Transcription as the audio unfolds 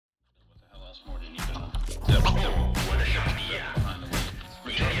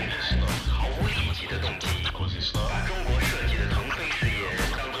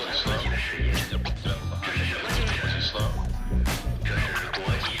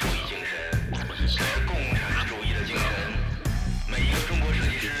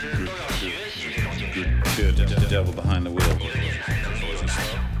devil behind the wheel.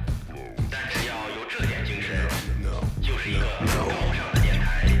 但是要有这点精神，就是一个高尚的电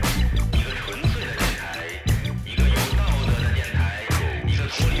台，一个纯粹的电台，一个有道德的电台，一个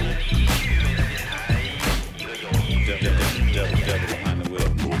脱离了低级趣味的电台，一个有益于人民的电台。Devil behind the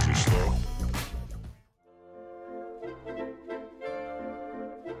wheel.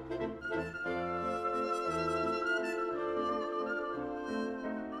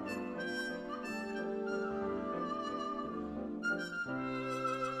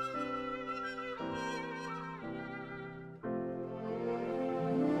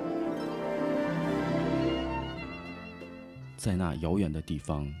 在那遥远的地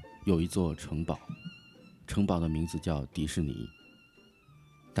方有一座城堡，城堡的名字叫迪士尼。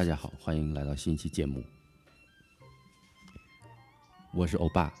大家好，欢迎来到新一期节目，我是欧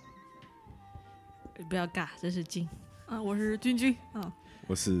巴。不要尬，这是金啊，我是君君啊，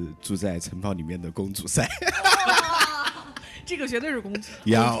我是住在城堡里面的公主赛。这个绝对是公主，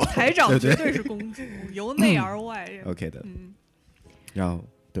要台长绝对是公主，由内而外。OK 的，然后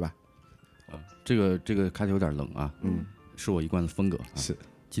对吧？这个开头有点冷啊，是我一贯的风格啊。是，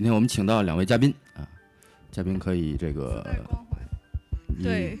今天我们请到两位嘉宾啊，嘉宾可以这个光环。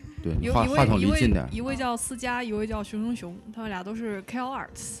对，话筒离近点。一位叫思佳，一位叫熊熊熊，他们俩都是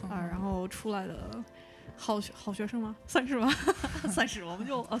CalArts 啊，然后出来的好学生吗？算是吗？算是，我们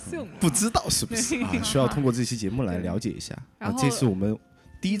就 assume 不知道是不是啊？需要通过这期节目来了解一下。然后这次我们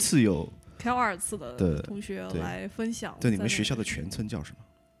第一次有 CalArts 的同学来分享。对，你们学校的全称叫什么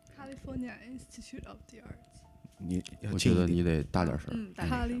 ？California Institute of the Arts。我觉得你得大点声。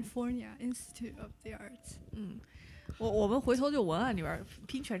California Institute of the Arts。我们回头就文案里边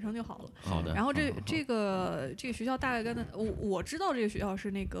拼全称就好了。好的。然后这个学校大概跟我知道这个学校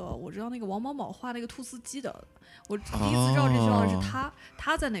是我知道那个王某某画那个兔斯基的，我第一次知道这学校是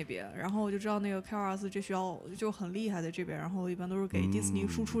他在那边，然后我就知道那个 CalArts 这学校就很厉害在这边，然后一般都是给迪士尼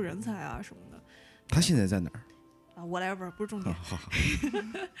输出人才啊什么的。他现在在哪儿？Whatever 不是重点。好。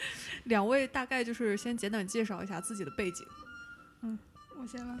两位大概就是先简短介绍一下自己的背景。我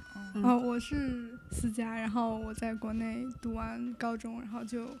先来。我是思佳，然后我在国内读完高中，然后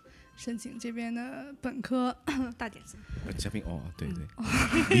就申请这边的本科。大点声。嘉宾对，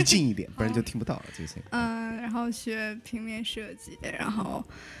离近一点，不然就听不到了这个声音。然后学平面设计，然后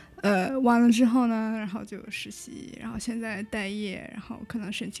完了之后呢，然后就实习，然后现在待业，然后可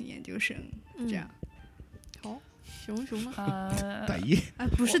能申请研究生，这样。好。熊呢？待业？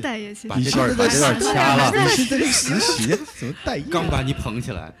不是待业，其实把这段掐了。你是实习？怎么待业？刚把你捧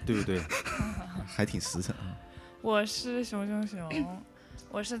起来，对不对？还挺实诚。我是熊，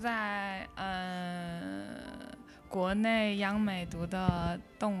我是在国内央美读的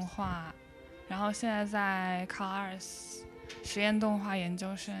动画，然后现在在 CalArts 实验动画研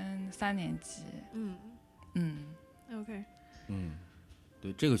究生3年级。OK。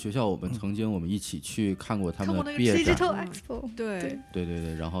对，这个学校我们曾经一起去看过他们的毕业展。Digital Expo。对，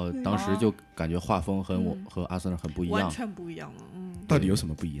然后当时就感觉画风和阿森纳很不一样，完全不一样了。到底有什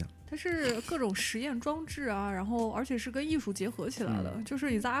么不一样？它是各种实验装置啊，然后而且是跟艺术结合起来的，就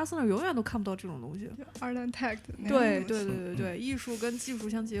是你在阿森纳永远都看不到这种东西。Art and Tech 的那种。对，艺术跟技术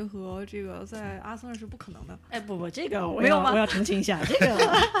相结合，这个在阿森纳是不可能的。哎，不，这个我没有吗？我要澄清一下，这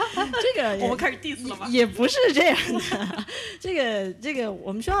个我们开始 diss 了吗？也不是这样的。这个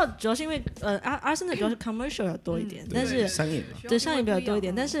我们学校主要是因为阿森纳主要是 commercial 要多一点，但是商业比较多一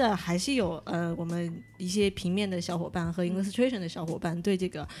点，但是还是有我们一些平面的小伙伴和 illustration 的小伙伴对这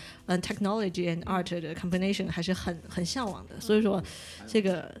个technology and art 的 combination 还是很向往的，所以说这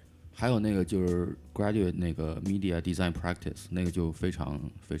个还有那个就是 graduate 那个 media design practice 那个就非常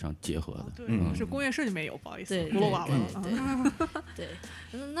非常结合的。对，是工业设计没有，不好意思，对，孤陋寡闻了。对，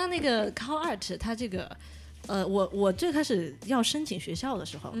那个 CalArts 它这个。我最开始要申请学校的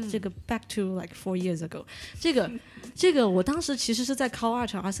时候，这个 back to like 4 years ago， 这个我当时其实是在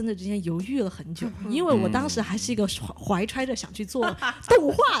CalArts 和阿森纳之间犹豫了很久，因为我当时还是一个怀揣着想去做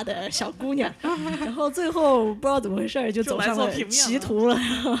动画的小姑娘，然后最后不知道怎么回事就走上了歧途了。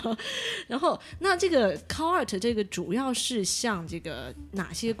然后那这个 CalArts 这个主要是向这个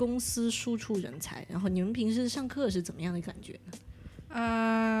哪些公司输出人才？然后你们平时上课是怎么样的感觉呢？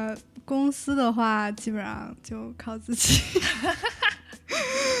公司的话基本上就靠自己。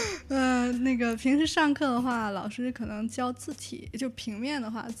那个平时上课的话，老师可能教字体，就平面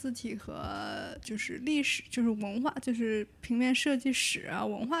的话，字体和就是历史，就是文化，就是平面设计史啊、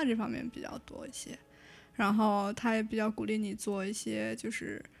文化这方面比较多一些。然后他也比较鼓励你做一些就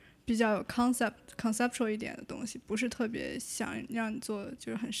是比较有 conceptual 一点的东西，不是特别想让你做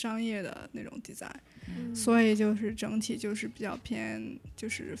就是很商业的那种 design，所以就是整体就是比较偏就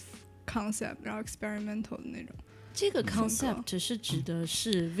是 concept， 然后 experimental 的那种。这个 concept 是指的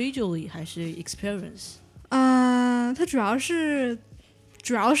是 visually 还是 experience？它主要是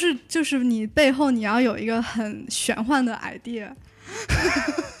就是你背后你要有一个很玄幻的 idea。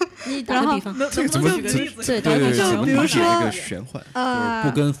你打个比方，这个怎么举个例子？对，对对，就比如说一个玄幻，就是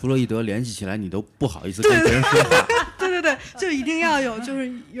不跟弗洛伊德联系起来，你都不好意思跟别人说话。对，就一定要有，就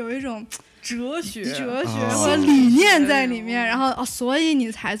是有一种哲学或者理念在里面，然后所以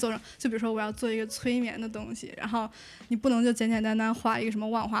你才做成。就比如说我要做一个催眠的东西，然后你不能就简简单单画一个什么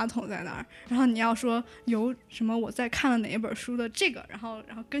万花筒在那儿，然后你要说有什么我在看了哪一本书的这个，然后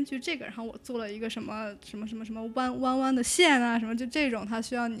根据这个，然后我做了一个什么弯的线啊，什么就这种，它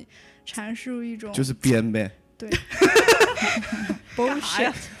需要你阐述一种就是编呗，对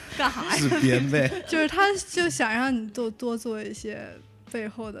bullshit 干啥呀？是编呗。就是他就想让你多做一些背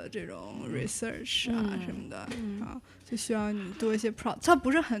后的这种 research 啊什么的，啊，就需要你多一些 他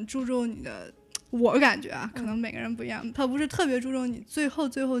不是很注重你的，我感觉啊，可能每个人不一样，他不是特别注重你最后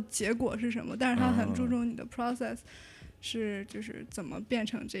结果是什么，但是他很注重你的 process 是就是怎么变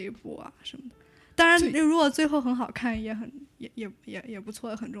成这一步啊什么的。当然，如果最后很好看，也不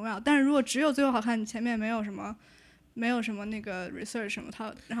错，很重要。但是如果只有最后好看，你前面没有什么那个 research 什么，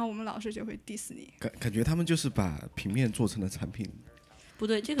然后我们老师就会 diss 你。感觉他们就是把平面做成了产品。不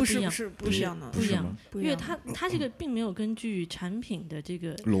对，这个不一样，是一样的，不一样，因为不一样它这个并没有根据产品的这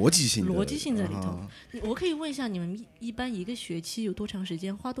个逻辑性在里头。我可以问一下，你们一般一个学期有多长时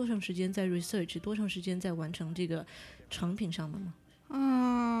间，花多长时间在 research， 多长时间在完成这个成品上的吗？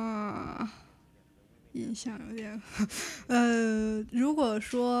印象有点，如果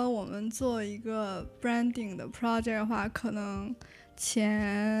说我们做一个 branding 的 project 的话，可能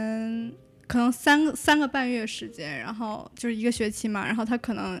三个半月时间，然后就是一个学期嘛，然后它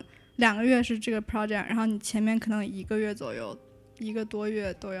可能2个月是这个 project， 然后你前面可能1个月左右，1个多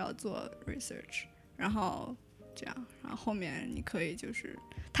月都要做 research， 然后这样，然后后面你可以就是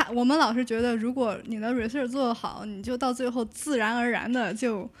我们老师觉得，如果你的 research 做得好，你就到最后自然而然的这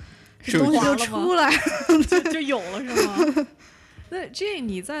东西就出来就有了是吗？那这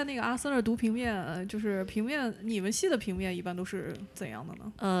你在那个阿森纳读平面，就是平面，你们系的平面一般都是怎样的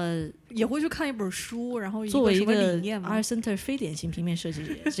呢？也会去看一本书，然后作为一个理念 Art Center 非典型平面设计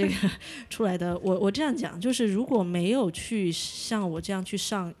这个出来的，我这样讲，就是如果没有去像我这样去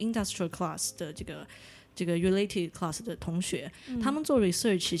上 industrial class 的这个 related class 的同学，他们做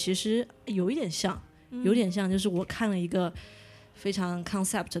research 其实有点像，就是我看了一个非常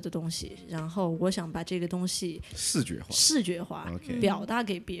concept 的东西，然后我想把这个东西视觉化表达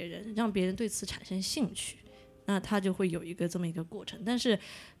给别人，让别人对此产生兴趣，那它就会有这么一个过程。但是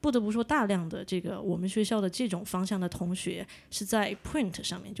不得不说，大量的这个我们学校的这种方向的同学是在 print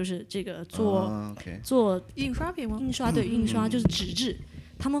上面，就是这个做印刷品吗？印刷就是纸质。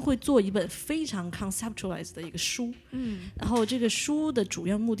他们会做一本非常 conceptualized 的一个书，然后这个书的主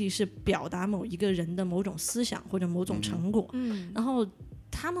要目的是表达某一个人的某种思想或者某种成果，然后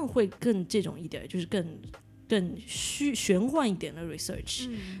他们会更这种一点，就是更玄幻一点的 research，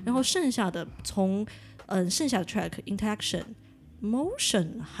然后剩下的剩下的 track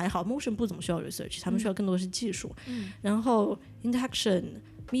interaction。motion 还好 ，motion 不怎么需要 research， 他们需要更多的是技术。然后 interaction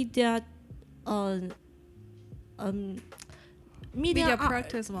media media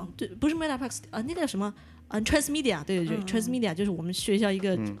practice 吗？对，不是 media practice，那个什么transmedia， 对transmedia 就是我们学校一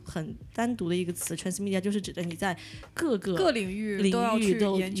个很单独的一个词，transmedia 就是指的你在各领域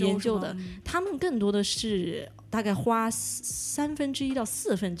都研究的，他们更多的是大概花1/3到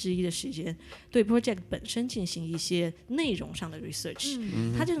1/4的时间对 project 本身进行一些内容上的 research，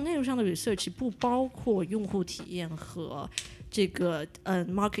它这种内容上的 research 不包括用户体验和这个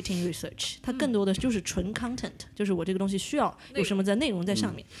marketing research， 它更多的就是纯 content，就是我这个东西需要有什么在内容在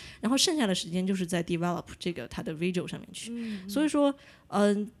上面，然后剩下的时间就是在 develop 这个它的 visual 上面去。所以说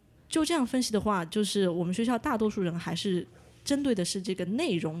就这样分析的话，就是我们学校大多数人还是针对的是这个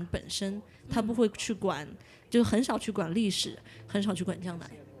内容本身，他不会去管，就很少去管历史，很少去管江南，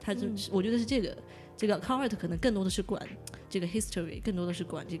他我觉得是这个 CalArts 可能更多的是管这个 history， 更多的是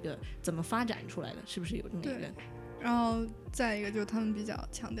管这个怎么发展出来的，是不是有这么一个？然后再一个就是他们比较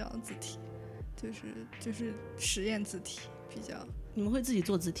强调字体，就是实验字体比较。你们会自己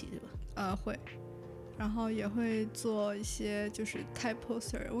做字体对吧？会，然后也会做一些就是 type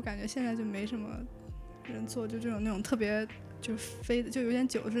poster， 我感觉现在就没什么人做，就这种那种特别就飞的，就有点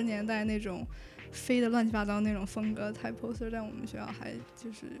90年代那种飞的乱七八糟那种风格 type poster， 但我们学校还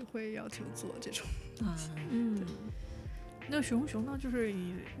就是会要求做这种东西。那熊呢？就是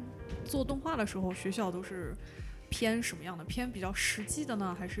你做动画的时候，学校都是偏什么样的？偏比较实际的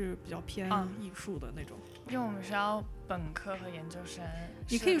呢，还是比较偏艺术的那种？因为我们学校本科和研究生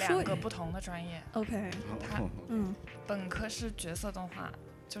你可以说是两个不同的专业。OK， 本科是角色动画，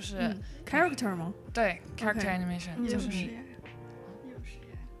就是、character 吗？对 character animation，、就是你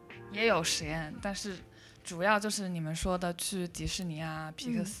也有实验，但是主要就是你们说的去迪士尼啊、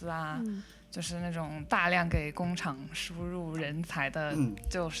皮克斯啊。就是那种大量给工厂输入人才的，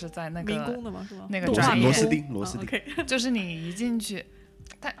就是在那个民工的吗？是吗？那个专业螺丝钉，就是你一进去，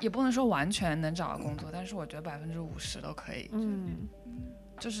但也不能说完全能找到工作，但是我觉得50%都可以，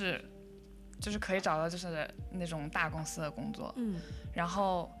就是可以找到就是那种大公司的工作，然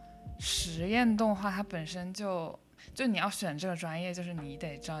后实验动画它本身就你要选这个专业，就是你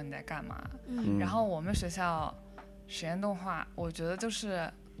得知道你在干嘛，然后我们学校实验动画，我觉得就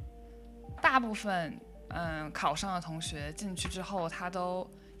是大部分考上的同学进去之后，他都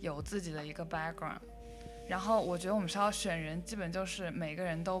有自己的一个 background， 然后我觉得我们学校选人基本就是每个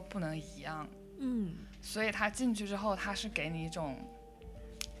人都不能一样，所以他进去之后，他是给你一种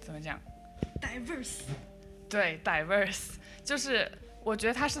怎么讲 diverse， 对 diverse， 就是我觉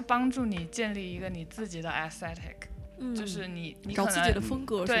得他是帮助你建立一个你自己的 aesthetic，就是你可能找自己的风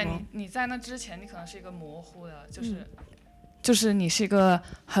格，对你在那之前你可能是一个模糊的，就是你是一个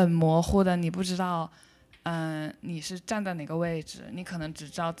很模糊的，你不知道，你是站在哪个位置，你可能只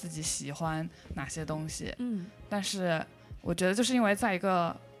知道自己喜欢哪些东西，但是我觉得就是因为在一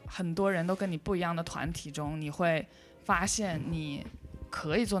个很多人都跟你不一样的团体中，你会发现你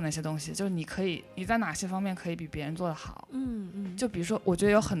可以做哪些东西，就是你在哪些方面可以比别人做得好，就比如说，我觉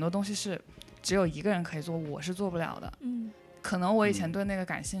得有很多东西是只有一个人可以做，我是做不了的，可能我以前对那个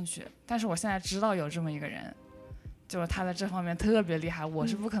感兴趣，但是我现在知道有这么一个人。就是他在这方面特别厉害，我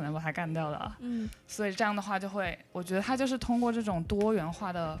是不可能把他干掉的。所以这样的话就会，我觉得他就是通过这种多元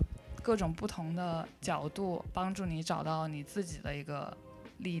化的各种不同的角度，帮助你找到你自己的一个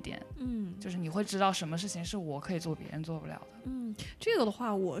力点。就是你会知道什么事情是我可以做，别人做不了的。这个的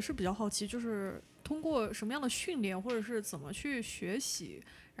话，我是比较好奇，就是通过什么样的训练，或者是怎么去学习，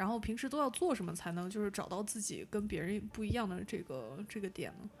然后平时都要做什么才能就是找到自己跟别人不一样的这个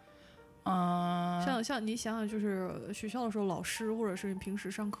点呢？像你想想，就是学校的时候，老师或者是平时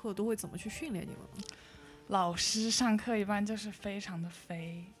上课都会怎么去训练你们呢？老师上课一般就是非常的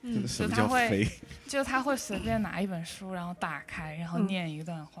飞，什么叫飞？就他会随便拿一本书，然后打开，然后念一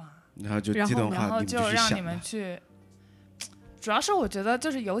段话，然后就这段话，然后就让你们去。主要是我觉得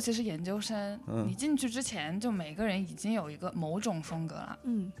就是尤其是研究生，你进去之前就每个人已经有一个某种风格了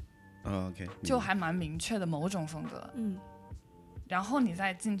，OK， 就还蛮明确的某种风格，然后你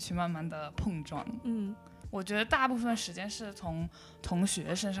再进去慢慢的碰撞，我觉得大部分时间是从同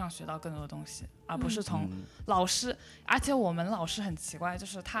学身上学到更多的东西，而不是从老师，而且我们老师很奇怪，就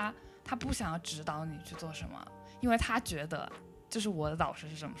是他不想要指导你去做什么，因为他觉得，就是我的导师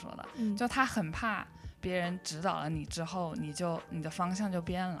是这么说的，就他很怕别人指导了你之后，你的方向就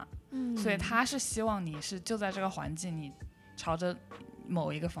变了，所以他是希望你是就在这个环境，你朝着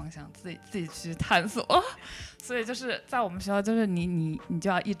某一个方向自己去探索，所以就是在我们学校，就是你就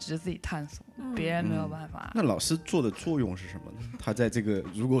要一直自己探索，别人没有办法。那老师做的作用是什么呢？他在这个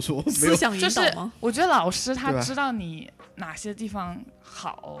如果说没有思想引导吗？就是我觉得老师他知道你哪些地方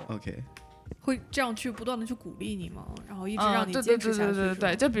好，OK， 会这样去不断的去鼓励你吗？然后一直让你坚持下去。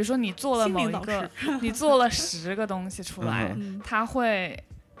对，就比如说你做了某一个，你做了10个东西出来，他会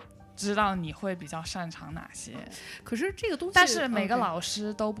知道你会比较擅长哪些。可是这个东西，但是每个老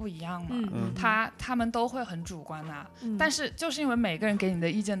师都不一样嘛，他们都会很主观啊。但是就是因为每个人给你的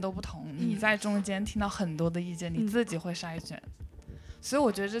意见都不同，你在中间听到很多的意见，你自己会筛选。所以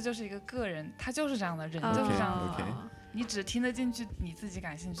我觉得这就是一个个人，他就是这样的人，就是这样的。你只听得进去你自己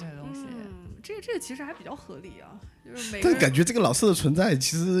感兴趣的东西，这个其实还比较合理啊。就是但感觉这个老师的存在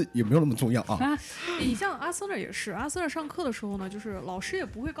其实也没有那么重要啊。你像阿斯勒也是，阿斯勒上课的时候呢，就是老师也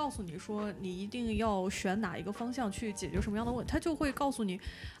不会告诉你说你一定要选哪一个方向去解决什么样的问题，他就会告诉你，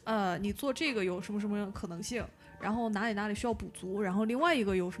你做这个有什么什么样的可能性，然后哪里需要补足，然后另外一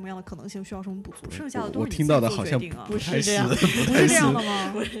个有什么样的可能性需要什么补足，剩下的都是你自己做决定啊。不是这样，不是这样的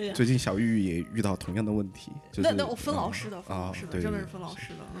吗？最近小玉也遇到同样的问题，就是那我分老师的，真的是分老师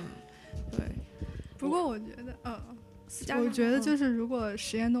的，对。不过我觉得，我觉得就是如果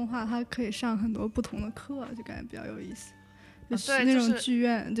实验动画，它可以上很多不同的课，就感觉比较有意思。就是那种剧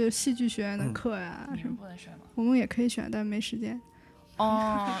院，就是戏剧学院的课呀。你们不能选吗？我们也可以选，但没时间。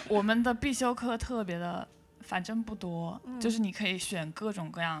我们的必修课特别的，反正不多，就是你可以选各种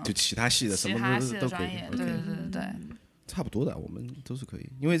各样，就其他系的什么都可以。对。差不多的，我们都是可以，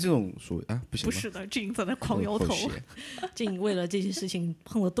因为这种所谓不行。不是的，静在那狂摇头。静为了这些事情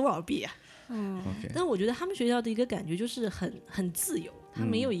碰了多少壁啊？但我觉得他们学校的一个感觉就是很自由，它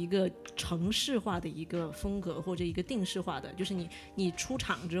没有一个程式化的一个风格或者一个定式化的，就是你出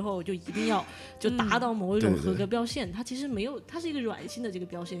场之后就一定要就达到某一种合格标线，它其实没有，它是一个软性的这个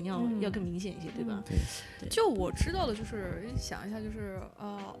标线要更明显一些，对吧？对。就我知道的就是想一下，就是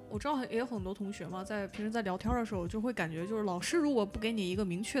我知道也有很多同学嘛，在平时在聊天的时候就会感觉，就是老师如果不给你一个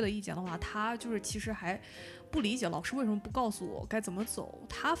明确的意见的话，他就是其实还不理解老师为什么不告诉我该怎么走，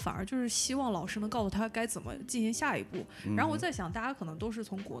他反而就是希望老师能告诉他该怎么进行下一步。然后我在想，大家可能都是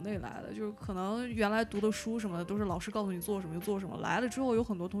从国内来的，就是可能原来读的书什么的都是老师告诉你做什么就做什么，来了之后有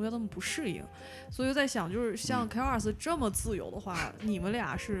很多同学他们不适应，所以在想，就是像 CalArts 这么自由的话，你们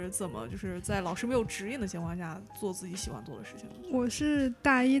俩是怎么就是在老师没有指引的情况下做自己喜欢做的事情？我是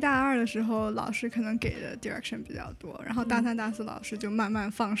大一大二的时候，老师可能给的 direction 比较多，然后大三大四老师就慢慢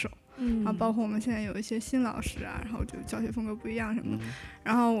放手。然后包括我们现在有一些新老师啊，然后就教学风格不一样什么的。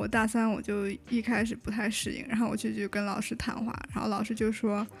然后我大三我就一开始不太适应，然后我就跟老师谈话，然后老师就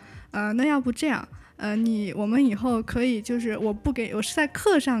说，那要不这样，我们以后可以就是我是在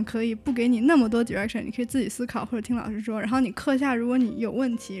课上可以不给你那么多 direction， 你可以自己思考或者听老师说，然后你课下如果你有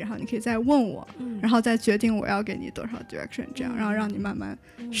问题，然后你可以再问我，然后再决定我要给你多少 direction， 这样，然后让你慢慢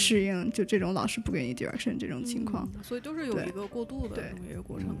适应就这种老师不给你 direction 这种情况。所以都是有一个过渡的这么一个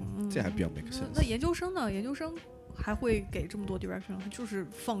过程。这还比较 make sense。那研究生呢？研究生还会给这么多 direction， 就是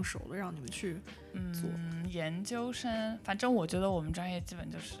放手的让你们去做。研究生，反正我觉得我们专业基本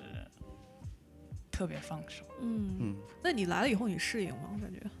就是特别放手。那你来了以后你适应吗？我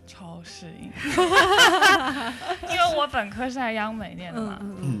感觉超适应，因为我本科是在央美念的嘛，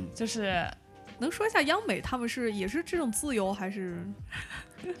就是能说一下央美他们也是这种自由还是？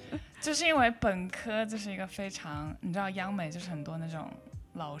就是因为本科就是一个非常，你知道央美就是很多那种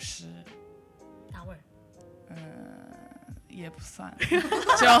老师大味儿，也不算，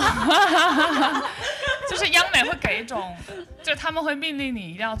就是央美会给一种，就他们会命令你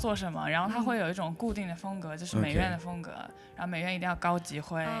一定要做什么，然后他会有一种固定的风格，就是美院的风格，然后美院一定要高级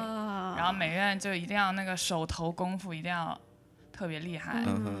灰，然后美院就一定要那个手头功夫一定要特别厉害，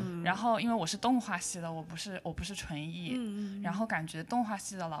然后因为我是动画系的，我不是纯艺，然后感觉动画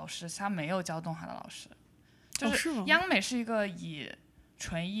系的老师他没有教动画的老师，就是央美是一个以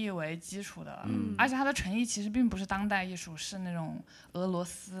纯艺为基础的，而且它的纯艺其实并不是当代艺术，是那种俄罗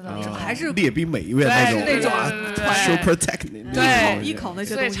斯的那种，还是列兵美院那种，super technical， 对，艺考那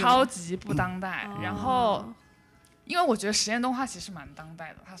些东西，所以超级不当代。然后，因为我觉得实验动画其实蛮当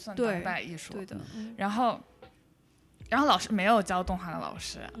代的，它算当代艺术。对的。然后老师没有教动画的老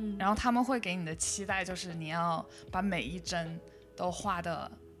师，然后他们会给你的期待就是你要把每一帧都画的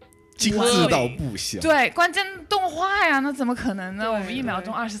精致到不行。对，关键动画呀，那怎么可能呢？我们1秒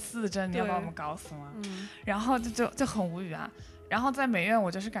钟24帧，你要把我们搞死吗？然后就很无语啊。然后在美院，我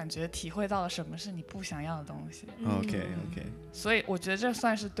就是感觉体会到了什么是你不想要的东西。OK。所以我觉得这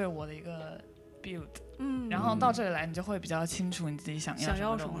算是对我的一个 build。然后到这里来，你就会比较清楚你自己想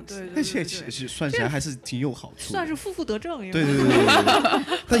要什么。对，而且其实算起来还是挺有好处，算是负得正。对。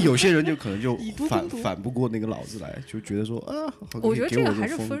但有些人就可能就反不过那个脑子来，就觉得说我觉得这个还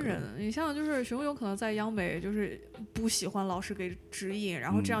是分人。你像就是熊熊可能在央美就是不喜欢老师给指引，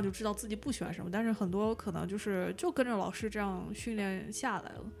然后这样就知道自己不喜欢什么。但是很多可能就跟着老师这样训练下来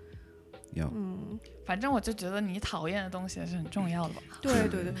了。反正我就觉得你讨厌的东西是很重要的吧。对。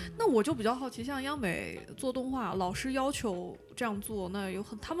那我就比较好奇，像央美做动画，老师要求这样做，那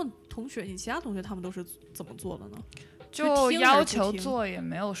他们同学，你其他同学他们都是怎么做的呢？就要求做也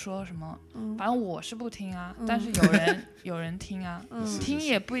没有说什么，反正我是不听啊，但是有人听啊，听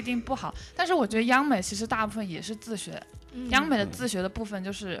也不一定不好。但是我觉得央美其实大部分也是自学。央美的自学的部分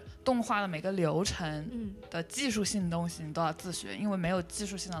就是动画的每个流程的技术性的东西你都要自学，因为没有技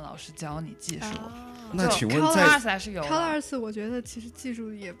术性的老师教你技术。那请问CalArts 还是有 CalArts 我觉得其实技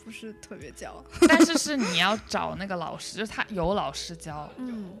术也不是特别教，但是你要找那个老师，就是他有老师教。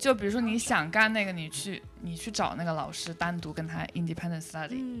就比如说你想干那个，你去找那个老师单独跟他 independent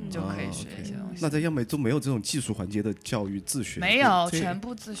study，你就可以学一些东西。那在央美都没有这种技术环节的教育自学？没有，全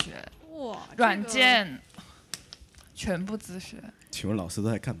部自学。哇，软件全部自学。请问老师都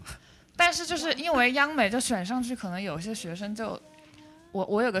在干嘛？但是就是因为央美就选上去，可能有些学生就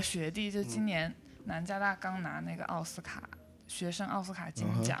我有个学弟，就今年南加大刚拿那个学生奥斯卡金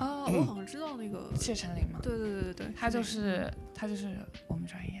奖。我好像知道那个谢成林嘛。对，他就是我们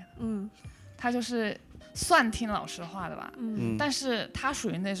专业的。他就是算听老师话的吧。但是他属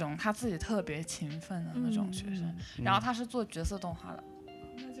于那种他自己特别勤奋的那种学生。然后他是做角色动画的。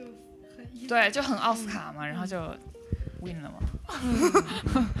那就很对，就很奥斯卡嘛，然后就win 了嘛。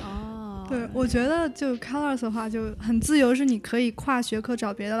对，我觉得就 CalArts 的话就很自由，是你可以跨学科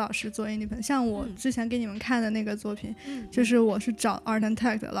找别的老师做 independent。像我之前给你们看的那个作品，就是我是找 Art and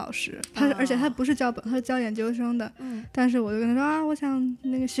Tech 的老师，而且他不是教本，他是教研究生的。但是我就跟他说啊，我想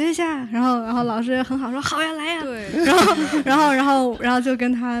那个学一下，然后老师很好说好呀，来呀。对，然后就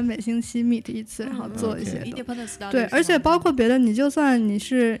跟他每星期 meet 一次，然后做一些independent study。对，而且包括别的，你就算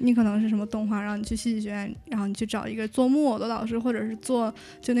你可能是什么动画，然后你去戏剧学院，然后你去找一个做木偶的老师，或者是做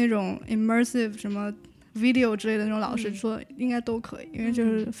就那种 immersive 什么 video 之类的那种老师，说应该都可以，因为就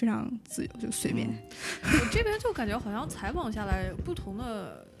是非常自由，就随便。我这边就感觉好像采访下来，不同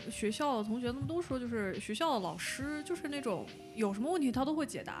的学校的同学他们都说，就是学校的老师就是那种有什么问题他都会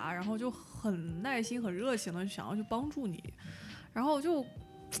解答，然后就很耐心很热情的想要去帮助你，然后就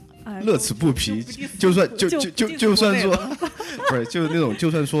乐此不疲，就算说不是，就是那种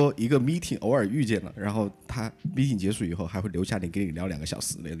就算说一个 meeting 偶尔遇见了，然后他 meeting 结束以后还会留下你跟你聊2个小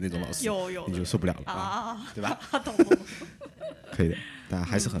时的那种老师，有你就受不了了啊，对吧？懂。可以的，大家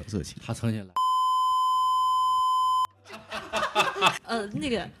还是很热情。他曾经来。那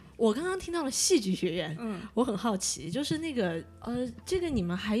个我刚刚听到了戏剧学院，我很好奇，就是那个这个你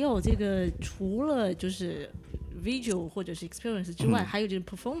们还有这个除了就是visual 或者是 experience 之外，还有这个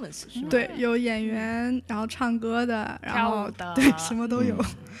performance 是吗？对，有演员，然后唱歌的，然后跳舞的对什么都有。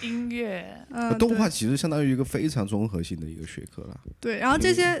音乐，动画其实相当于一个非常综合性的一个学科了。对，然后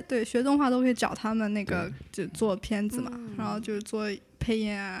这些对学动画都可以找他们那个就做片子嘛，然后就是做配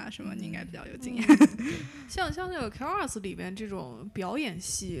音啊什么，你应该比较有经验。像那个 CalArts 里面这种表演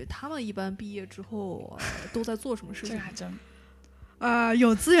系，他们一般毕业之后都在做什么事情？这个还真。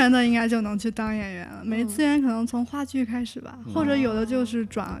有资源的应该就能去当演员了，没资源可能从话剧开始吧，或者有的就是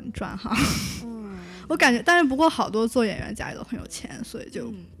转行。我感觉，但是不过好多做演员家里都很有钱，所以就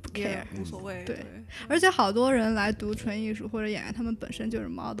不 care，无所谓。对，而且好多人来读纯艺术或者演员，他们本身就是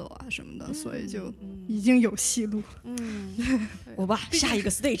model 啊什么的，所以就已经有戏路。我吧，下一个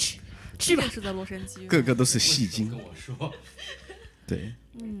stage 去吧，是在洛杉矶，个个都是戏精。跟我说，对，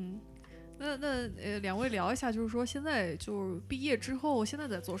那两位聊一下，就是说现在就是毕业之后，现在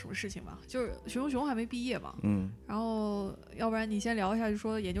在做什么事情吧？就是熊还没毕业嘛，然后要不然你先聊一下，就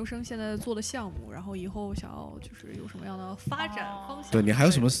说研究生现在做的项目，然后以后想要就是有什么样的发展方向？对你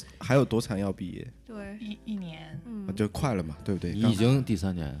还有多长要毕业？对，一年，就快了嘛，对不对？你已经第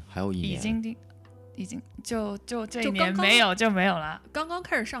3年，还有1年，已经就这一就年没有就没有了。刚刚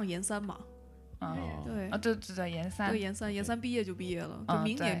开始上研3嘛。对啊，对，研3，对研3毕业就毕业了，就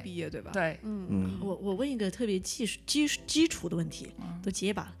明年毕业，对吧？对，我问一个特别基础的问题，都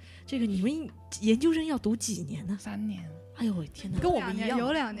结巴了。这个你们研究生要读几年呢？3年。哎呦天哪，跟我们一样，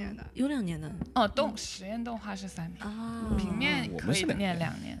有2年的，有2年的。实验动画是3年啊，平面可以念2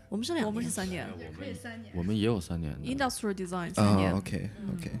年，我们是2年，我们是3年，可以3年，我们也有3年的。Industrial Design 3年。OK，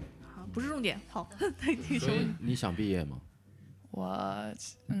好，不是重点。好，所以你想毕业吗？我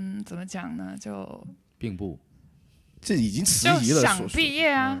怎么讲呢？就并不，这已经迟疑了。就想毕业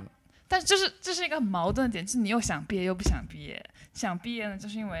啊，但是这是一个很矛盾的点，就是你又想毕业又不想毕业。想毕业呢，就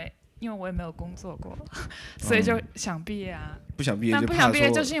是因为我也没有工作过，所以就想毕业啊。不想毕业就怕说，但不想毕业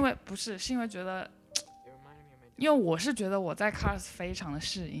就是因为是因为觉得。因为我是觉得我在 CalArts 非常的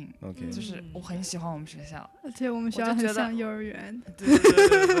适应，就是我很喜欢我们学校，而且我们学校很像幼儿园。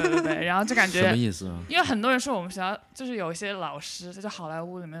对，然后就感觉什么意思啊？因为很多人说我们学校就是有一些老师，就是好莱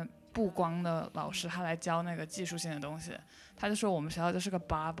坞里面布光的老师，他来教那个技术性的东西，他就说我们学校就是个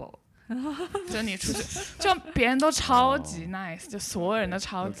bubble。就你出去，就别人都超级 nice， 就所有人都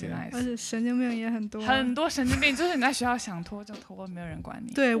超级 nice， 而且神经病也很多，很多神经病，就是你在学校想脱就脱，没有人管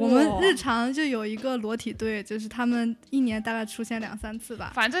你。对，我们日常就有一个裸体队，就是他们1年大概出现2-3次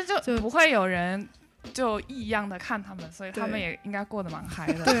吧，反正就不会有人就异样的看他们，所以他们也应该过得蛮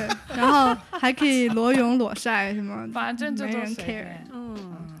嗨的。对，然后还可以裸泳裸晒什么，反正就没人 care。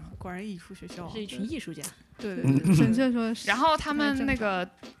果然艺术学校是一群艺术家。对，准确说是。然后他们那个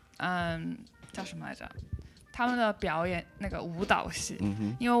叫什么来着？他们的表演那个舞蹈系，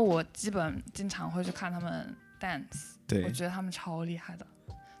因为我经常会去看他们 dance， 我觉得他们超厉害的，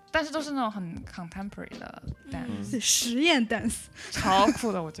但是都是那种很 contemporary 的 dance，实验 dance， 超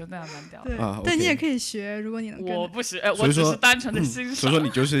酷的，我觉得那样蛮屌的。对，但你也可以学，如果你能跟。我不学，我只是单纯的欣赏。所以说你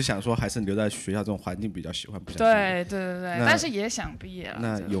就是想说，还是留在学校这种环境比较喜欢，不想对，但是也想毕业了。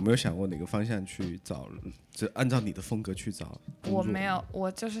那有没有想过哪个方向去找？就按照你的风格去找？我没有，我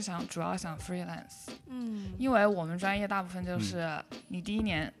就是主要想 freelance。因为我们专业大部分就是你第1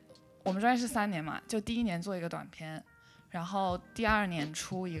年，我们专业是3年嘛，就第1年做一个短片。然后第2年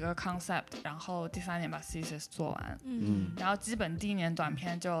出一个 concept， 然后第3年把 thesis 做完，然后基本第1年短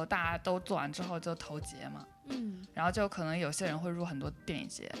片就大家都做完之后就投节嘛，然后就可能有些人会入很多电影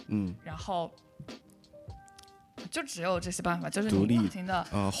节，然后就只有这些办法，就是你不停的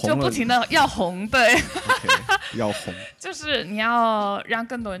就不停的要红，对，okay, 要红，就是你要让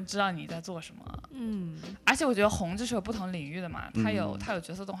更多人知道你在做什么，而且我觉得红就是有不同领域的嘛，它有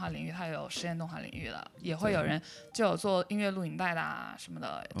角色动画领域，它有实验动画领域的，也会有人就有做音乐录影带的啊什么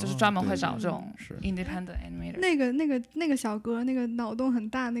的，就是专门会找这种 independent animator。那个小哥，那个脑洞很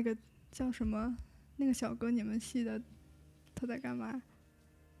大，那个叫什么？那个小哥，你们系的，他在干嘛？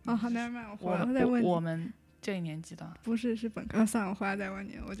好，never mind，我回来再问你。我们这一年级的不是本科，算了，我回来再问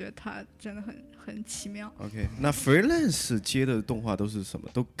你。我觉得他真的很奇妙。OK， 那 freelance 接的动画都是什么？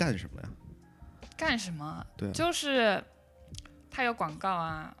都干什么呀？干什么？对，就是他有广告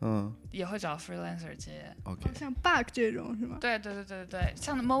啊，也会找 freelancer 接。OK， 像 bug 这种是吗？对，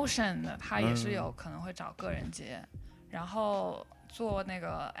像 motion 的，他也是有可能会找个人接，然后做那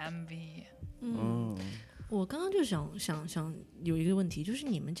个 MV。我刚刚就想有一个问题，就是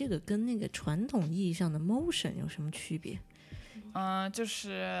你们这个跟那个传统意义上的 motion 有什么区别？就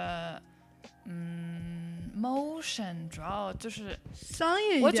是motion 主要就是商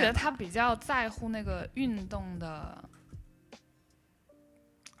业一点，我觉得他比较在乎那个运动的，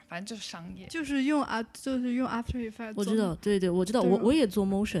反正就是商业，就是用 After Effects。我知道，对，我知道，我也做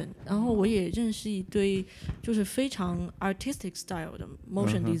motion， 然后我也认识一堆就是非常 artistic style 的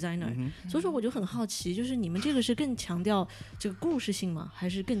motion designer，所以说我就很好奇，就是你们这个是更强调这个故事性吗？还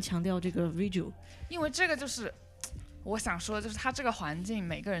是更强调这个 visual？ 因为这个就是我想说的，就是他这个环境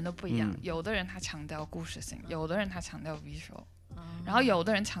每个人都不一样，有的人他强调故事性，有的人他强调 visual，然后有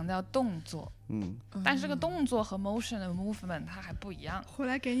的人强调动作，但是这个动作和 motion 的 movement 它还不一样。回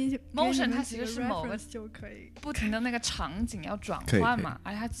来给你 motion 它其实是某个就可以不停的那个场景要转换嘛，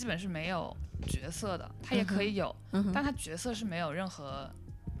而且它基本是没有角色的，它也可以有，但它角色是没有任何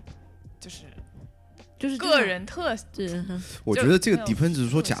就是个人特质。我觉得这个 depends 是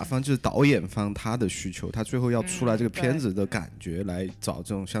说甲方就是导演方他的需求，他最后要出来这个片子的感觉来找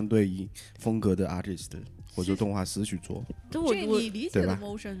这种相对应风格的 artist。或者动画师去做，这你理解的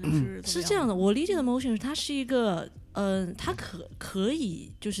motion 是这样的，我理解的 motion 它是一个，它可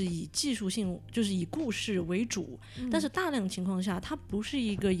以就是以技术性，就是以故事为主，但是大量情况下它不是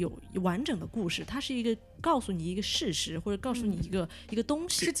一个有完整的故事，它是一个告诉你一个事实或者告诉你一个东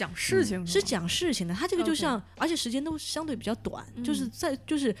西，是讲事情，是讲事情的。它这个就像，而且时间都相对比较短，就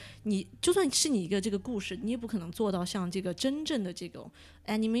是你就算是你一个这个故事，你也不可能做到像这个真正的这种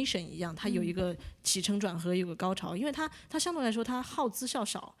animation 一样，它有一个起承转合，有个高潮，因为它相对来说它耗资较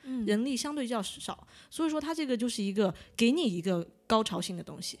少，人力相对较少，所以说它这个就是一个给你一个高潮性的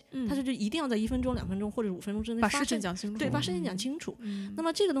东西，它就一定要在1分钟、2分钟或者5分钟之内把事情讲清楚，对，把事情讲清楚。那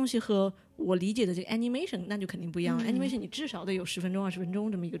么这个东西和我理解的这个 animation 那就肯定不一样了，animation 你至少得有10分钟、20分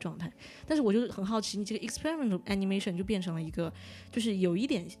钟这么一个状态。但是我就很好奇，你这个 experimental animation 就变成了一个，就是有一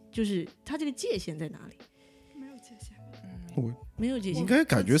点，就是它这个界限在哪里？没有界限。没有界限。应该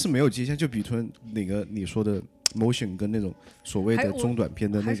感觉是没有界限，就比如哪个你说的 motion 跟那种所谓的中短片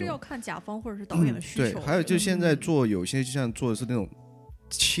的那种，还是要看甲方或者是导演的需求。对，还有就现在做有些就像做的是那种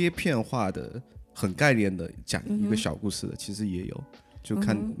切片化的、很概念的讲一个小故事的，其实也有，就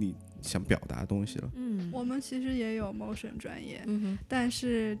看你想表达的东西了。我们其实也有 motion 专业，但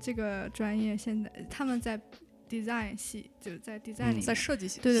是这个专业现在他们在design 系，就在 design 里，在设计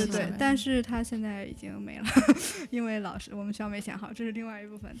系，对，但是他现在已经没了，因为我们学校没选好，这是另外一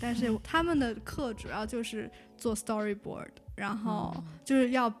部分。但是他们的课主要就是做 storyboard， 然后就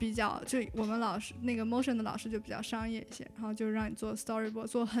是要比较，就我们老师那个 motion 的老师就比较商业一些，然后就让你做 storyboard，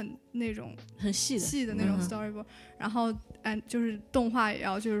 做很那种很细的那种 storyboard，然后就是动画也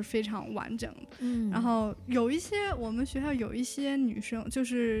要就是非常完整，然后我们学校有一些女生就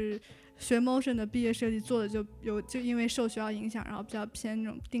是学 motion 的毕业设计做的就因为受学校影响，然后比较偏那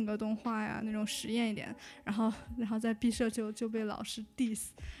种定格动画呀，那种实验一点，然后在毕设就被老师 diss，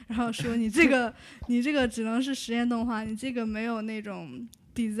 然后说你这个只能是实验动画，你这个没有那种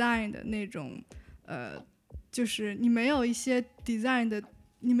design 的那种就是你没有一些 design 的，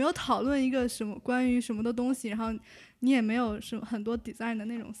你没有讨论一个什么关于什么的东西，然后你也没有很多 design 的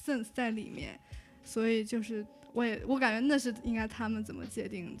那种 sense 在里面，所以就是我感觉那是应该他们怎么界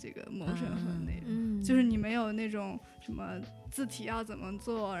定这个 motion 和那种，就是你没有那种什么字体要怎么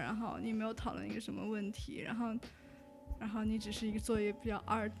做，然后你没有讨论一个什么问题，然后你只是做一个比较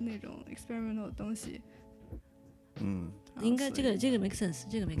art 那种 experimental 的东西。应该这个 make sense，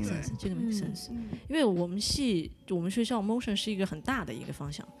 这个 make sense， 这个 make sense，因为我们学校 motion 是一个很大的一个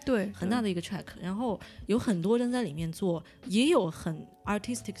方向，对，很大的一个 track， 然后有很多人在里面做，也有很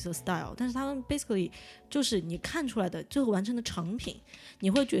artistic 的 style， 但是他们 basically 就是你看出来的最后完成的成品，你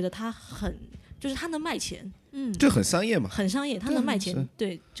会觉得它就是它能卖钱，这很商业嘛，很商业，它能卖钱，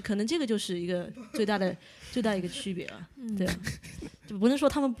对，可能这个就是一个最大一个区别了，对，就不能说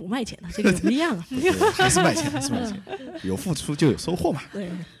他们不卖钱了，这个不一样了，还是卖钱，有付出就有收获嘛。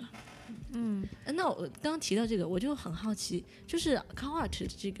对，那我刚刚提到这个，我就很好奇，就是 CalArts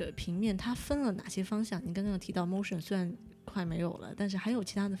这个平面它分了哪些方向？你刚刚有提到 motion， 虽然快没有了，但是还有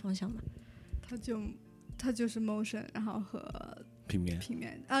其他的方向吗？它就是 motion， 然后和平面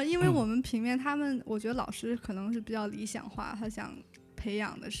因为我们平面我觉得老师可能是比较理想化，他想培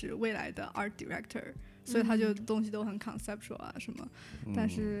养的是未来的 art director， 所以他就东西都很 conceptual 啊什么，但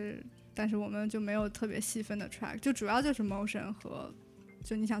是我们就没有特别细分的 track， 就主要就是 motion 和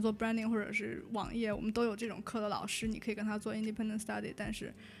就你想做 branding 或者是网页，我们都有这种课的老师，你可以跟他做 independent study， 但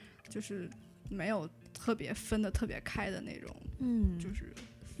是就是没有特别分的特别开的那种，就是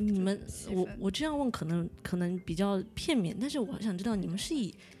你们我这样问可能比较片面，但是我想知道你们是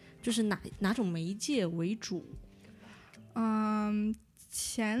以就是哪种媒介为主？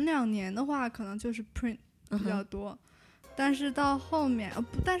前2年的话可能就是 print 比较多，但是到后面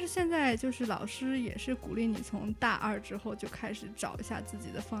但是现在就是老师也是鼓励你从大2之后就开始找一下自己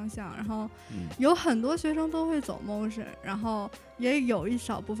的方向，然后有很多学生都会走 motion， 然后也有一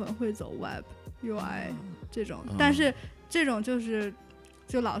少部分会走 web UI 这种，但是这种就是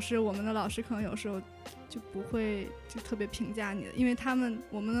我们的老师可能有时候就不会就特别评价你的，因为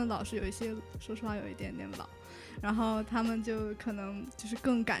我们的老师有一些说实话有一点点老，然后他们就可能就是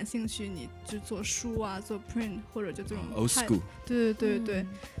更感兴趣你就做书啊做 print 或者就这种 old school， 对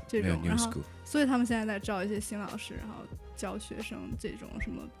这种，然后 school， 所以他们现在在招一些新老师，然后教学生这种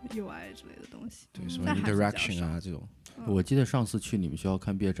什么 UI 之类的东西，对，什么 interaction 啊这种。我记得上次去你们学校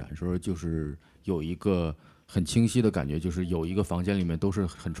看毕业展的时候，就是有一个很清晰的感觉，就是有一个房间里面都是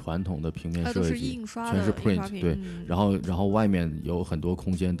很传统的平面设计，全是 print， 对，然后外面有很多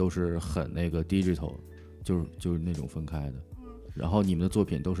空间都是很那个 digital， 就是那种分开的。然后你们的作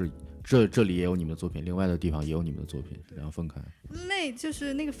品都是这里也有你们的作品，另外的地方也有你们的作品，然后分开。就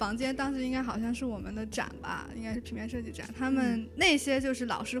是那个房间当时应该好像是我们的展吧，应该是平面设计展，他们那些就是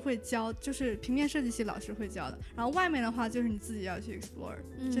老师会教，就是平面设计系老师会教的，然后外面的话就是你自己要去 explore，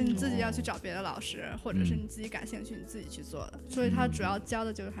就你自己要去找别的老师，或者是你自己感兴趣你自己去做的，所以他主要教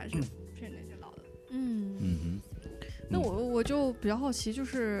的就是还是偏那些老的。那我就比较好奇，就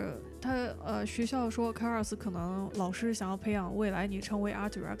是他学校说 CalArts 可能老师想要培养未来你成为 art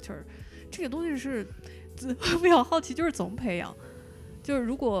director， 这个东西是比较好奇，就是怎么培养？就是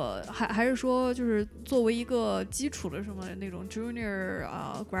如果还是说就是作为一个基础的什么那种 junior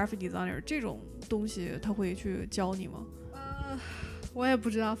graphic designer 这种东西，他会去教你吗？我也不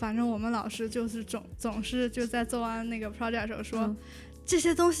知道，反正我们老师就是总是就在做完那个 project 的时候说。这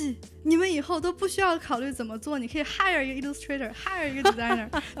些东西你们以后都不需要考虑怎么做，你可以 hire 一个 illustrator hire 一个 designer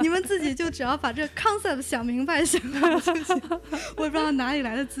你们自己就只要把这个 concept 想明白想好就行。我也不知道哪里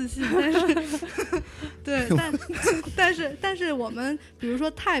来的自信，但是对，但是我们比如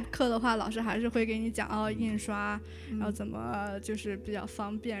说 type 课的话，老师还是会给你讲印刷然后怎么就是比较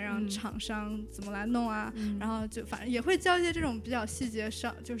方便让厂商怎么来弄啊，然后就反正也会教一些这种比较细节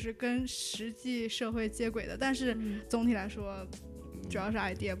上就是跟实际社会接轨的，但是总体来说主要是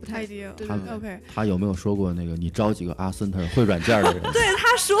idea 不太 idea， 对 OK。他有没有说过那个你招几个阿森特会软件的人？对，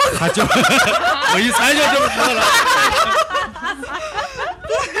他说他就我一猜就这么说了。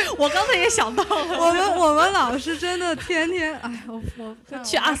我刚才也想到了，我们老师真的天天，哎，我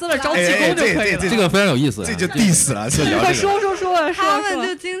去阿森特招技工就可以了。这个非常有意思，这就 diss 了，这快说。他们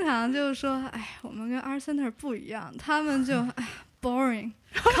就经常就说，哎，我们跟 art center 不一样，他们就boring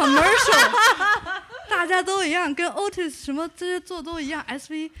commercial 大家都一样，跟 Otis 什么这些做都一样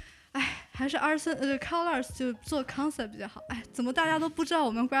SV， 哎，还是CalArts 就做 concept 比较好，哎，怎么大家都不知道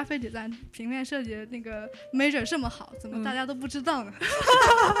我们 graphic design 平面设计的那个 major 这么好，怎么大家都不知道呢？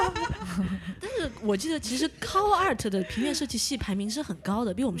但是我记得其实 CalArts 的平面设计系排名是很高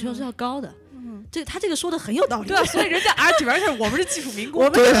的，比我们学校是要高的。他这个说的很有道理，对啊，所以人家 art director 我们是技术民工，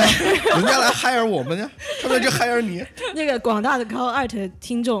对啊，人家来 hire 我们呀，他们就 hire 你。那个广大的 CalArts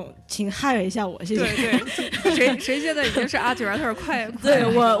听众，请 hire 一下我，谢谢。对，谁现在已经是 art director， 快！对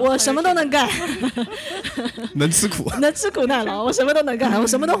我什么都能干，能吃苦耐劳，我什么都能干，我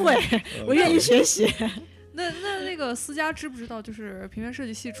什么都会，我愿意学习。那个思佳知不知道，就是平面设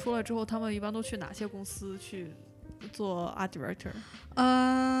计系出来之后，他们一般都去哪些公司去做 art director？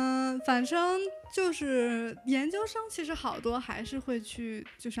反正就是研究生，其实好多还是会去，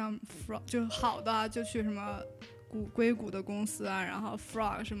就像 Frog 就好的就去什么硅谷的公司啊，然后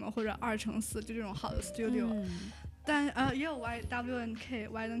Frog 什么或者2乘4就这种好的 studio。但也有 YWNK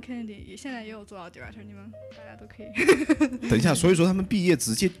Kennedy 现在也有做到 director， 你们大家都可以。等一下，所以说他们毕业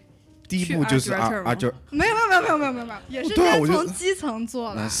直接第一步就是 art， 没有，也是先从基层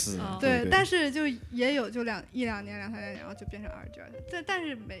做的。是对，但是就也有就一两年、2-3年，然后就变成 art director。但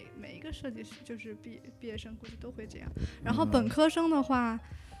是每一个设计师就是毕业生估计都会这样。然后本科生的话，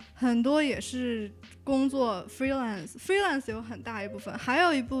很多也是工作 freelance 有很大一部分，还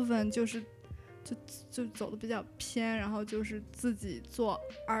有一部分就是就走的比较偏，然后就是自己做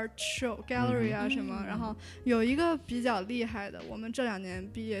art show gallery 啊什么。然后有一个比较厉害的，我们这2年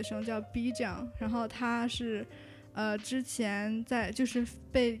毕业生叫 B 酱，然后他是之前就是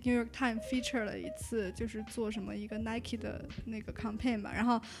被 New York Times feature 了一次，就是做什么一个 Nike 的那个 campaign 吧。然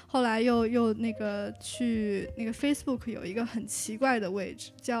后后来又那个去那个 Facebook 有一个很奇怪的位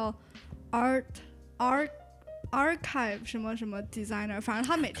置叫 archive 什么什么 designer， 反正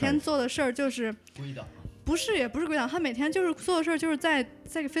他每天做的事儿就是归档，也不是归档，他每天就是做的事儿就是在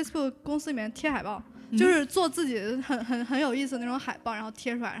Facebook 公司里面贴海报，就是做自己很有意思的那种海报，然后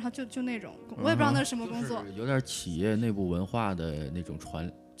贴出来，然后就那种，我也不知道那是什么工作，就是有点企业内部文化的那种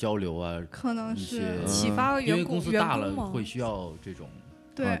交流啊，可能是启发员工，因为公司大了会需要这种。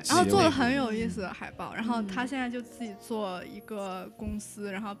对，然后做的很有意思的海报，然后他现在就自己做一个公司，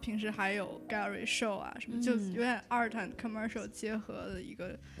然后平时还有 gallery show 啊什么，就有点 art and commercial 结合的一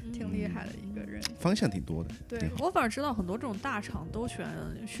个挺厉害的一个人，方向挺多的。对，我反正知道很多这种大厂都喜欢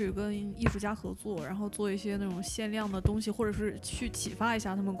去跟艺术家合作，然后做一些那种限量的东西，或者是去启发一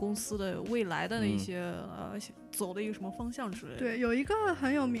下他们公司的未来的一些走的一个什么方向之类的。对，有一个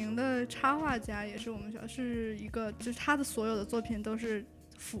很有名的插画家，也是我们学校，是一个就是他的所有的作品都是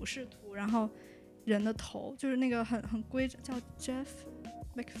俯视图，然后人的头，就是那个很规整，叫 Jeff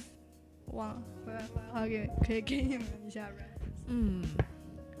Mc， 我忘了，回来可以给你们一下。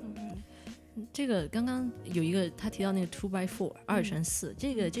这个刚刚有一个他提到那个 2x4 2×4，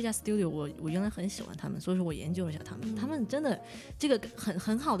这家 studio 我原来很喜欢他们，所以说我研究了一下他们，他们真的这个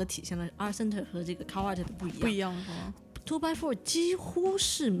很好的体现了 Art Center 和这个 CalArts 的不一样。2x4 几乎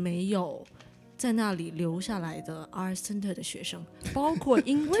是没有在那里留下来的 Art Center 的学生，包括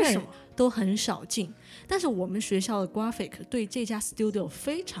intern 都很少进。但是我们学校的 graphic 对这家 studio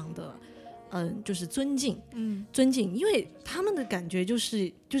非常的就是尊敬，因为他们的感觉就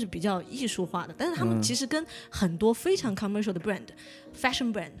是比较艺术化的，但是他们其实跟很多非常 commercial 的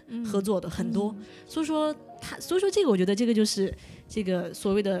brand、fashion brand 合作的很多，所以说这个我觉得这个就是这个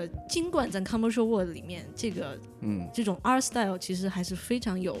所谓的，尽管在 commercial world 里面，这种 art style 其实还是非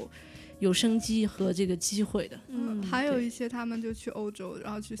常有生机和这个机会的。还有一些他们就去欧洲，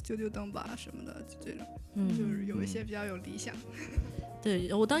然后去 Studio Dumba 什么的，这种，就是有一些比较有理想。对，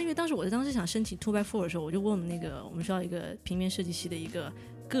因为当时想申请 2x4 的时候，我就问我们学校一个平面设计系的一个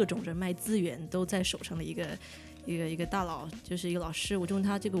各种人脉资源都在手上的一个大佬，就是一个老师，我就问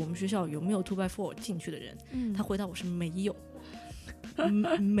他我们学校有没有 2x4 进去的人，他回答我是没有。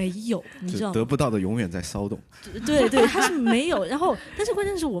没有，你知道吗？得不到的永远在骚动。对，他是没有。然后，但是关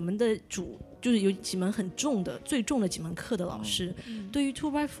键是我们的就是有几门最重的几门课的老师，对于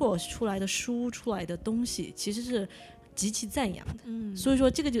 2x4 出来的书出来的东西，其实是极其赞扬的。所以说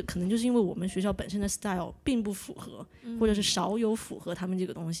这个就可能就是因为我们学校本身的 style 并不符合，或者是少有符合他们这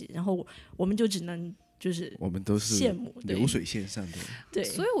个东西，然后我们就只能就是我们都是羡慕流水线上的。对，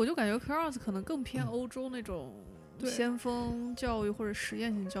所以我就感觉 CalArts 可能更偏欧洲那种先锋教育或者实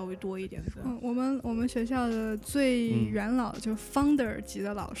验性教育多一点，是吧？我们学校的最元老就 founder 级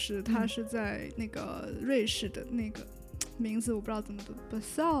的老师，他是在那个瑞士的那个名字我不知道怎么读，巴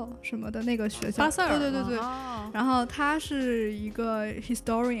塞什么的那个学校，巴塞尔，对。然后他是一个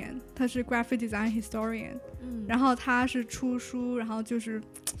historian， 他是 graphic design historian，然后他是出书，然后就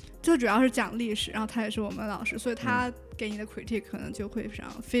主要是讲历史，然后他也是我们老师，所以他给你的 critique 可能就会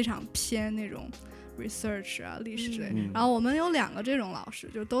非常偏那种research 啊历史之类，然后我们有2个这种老师，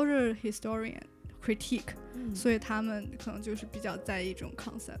就都是 historian critique，所以他们可能就是比较在意一种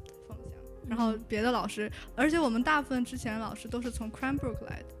concept 方向。然后别的老师，而且我们大部分之前的老师都是从 Cranbrook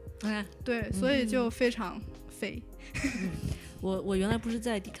来的，对，所以就非常飞。我原来不是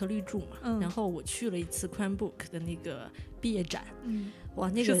在底特律住嘛，然后我去了一次 Cranbrook 的那个毕业展，哇，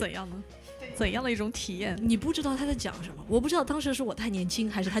那个是怎样呢？怎样的一种体验？你不知道他在讲什么，我不知道当时是我太年轻，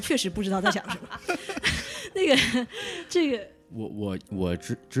还是他确实不知道在讲什么。这个我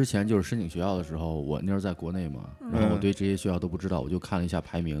之前就是申请学校的时候，我那时候在国内嘛，然后我对这些学校都不知道，我就看了一下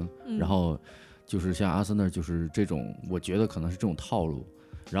排名，然后就是像阿森那就是这种，我觉得可能是这种套路。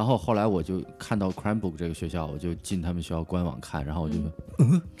然后后来我就看到 Cranbrook 这个学校，我就进他们学校官网看，然后我就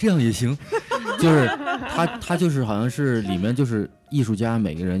这样也行，就是他就是好像是里面就是艺术家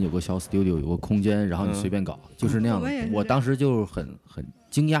每个人有个小 studio 有个空间，然后你随便搞，就是那样的。我当时就很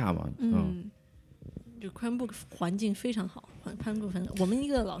惊讶嘛，就 Cranbrook 环境非常好，Cranbrook 我们一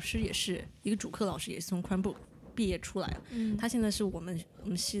个老师也是一个主课老师，也是从 Cranbrook 毕业出来了，他现在是我们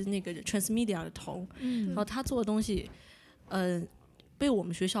系那个 Transmedia 的头，然后他做的东西，被我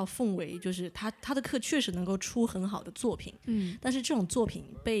们学校奉为就是他的课确实能够出很好的作品，但是这种作品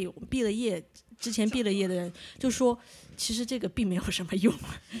被我们之前毕了业的人就说，其实这个并没有什么用。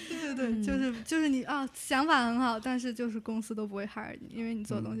对，就是你想法很好，但是就是公司都不会 hire 你，因为你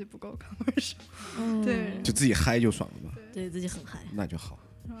做的东西不够 commercial。对，就自己嗨就爽了嘛。对自己很嗨，那就好。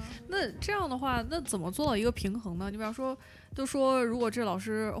那这样的话，那怎么做到一个平衡呢？你比方说，就说如果这老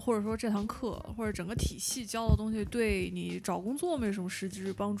师或者说这堂课或者整个体系教的东西对你找工作没什么实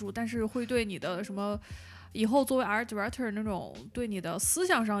质帮助，但是会对你的什么以后作为 art director 那种对你的思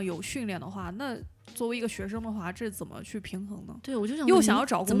想上有训练的话，那作为一个学生的话，这怎么去平衡呢？对，我就想又想要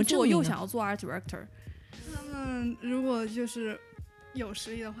找工作，又想要做 art director。他们如果就是有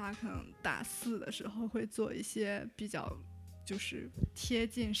实力的话，可能大4的时候会做一些比较就是贴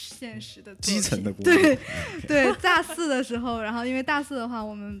近现实的基层的工作。对，大4的时候，然后因为大4的话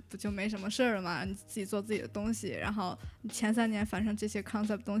我们不就没什么事儿了嘛，你自己做自己的东西，然后前3年反正这些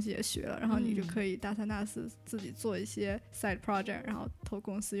concept 东西也学了，然后你就可以大3大4自己做一些 side project， 然后投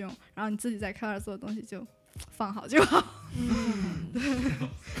公司用，然后你自己在CalArts做的东西就放好就好。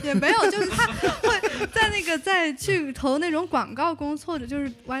对，也没有，就是他会再去投那种广告公司，或者就是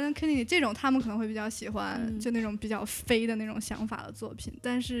Wine and Candy 这种，他们可能会比较喜欢，就那种比较飞的那种想法的作品，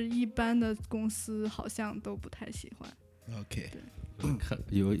但是一般的公司好像都不太喜欢。OK，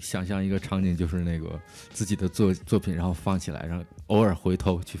 有想象一个场景，就是那个自己的作品，然后放起来，然后偶尔回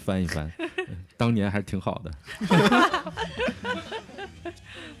头去翻一翻，当年还是挺好的。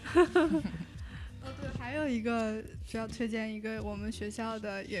对，还有一个需要推荐一个我们学校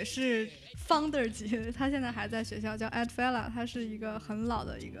的也是 founder 级的，他现在还在学校，叫 Ed Fella， 他是一个很老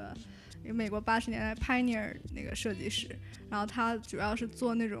的一个美国80年代 pioneer 那个设计师，然后他主要是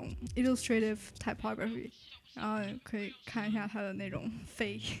做那种 illustrative typography， 然后可以看一下他的那种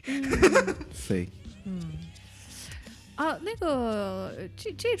飞。那个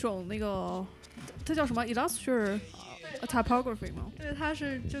这种那个它叫什么 illustrator typography 吗？对，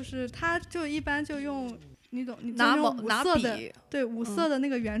他就一般就用你拿5色的，笔，对，5色的那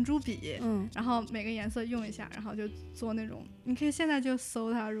个圆珠笔，然后每个颜色用一下，然后就做那种，你可以现在就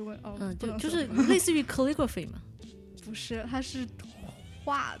搜它，如果就是类似于 calligraphy 嘛？不是，它是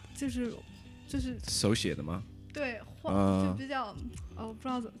画，就是手写的吗？对，画就比较不知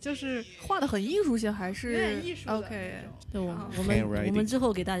道怎么，就是画的很艺术性，还是有点艺术的 OK。对，我们之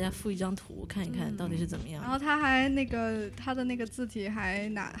后给大家附一张图看一看到底是怎么样。然后他还他的那个字体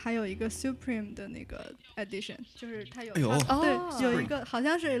还有一个 Supreme 的那个 edition， 就是他有对有一个好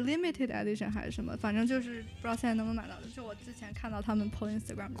像是 limited edition 还是什么，反正就是不知道现在能不能买到。就我之前看到他们 po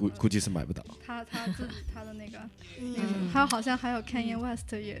Instagram， 估计是买不到。他自己他的那个他好像还有 Kanye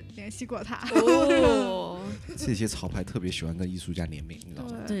West 也联系过他。这些潮牌特别喜欢跟艺术家联名，你知道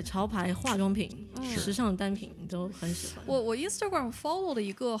吗？对，潮牌、化妆品、时尚单品都很喜欢。我 Instagram follow 的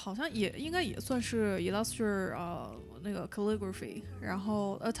一个好像应该也算是 illustrator 那个 calligraphy， 然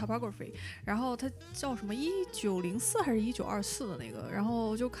后typography， 然后他叫什么1904还是1924的那个，然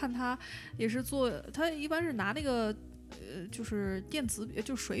后就看他也是做，他一般是拿那个就是电子笔，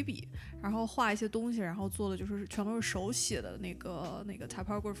就水笔，然后画一些东西，然后做的就是全都是手写的那个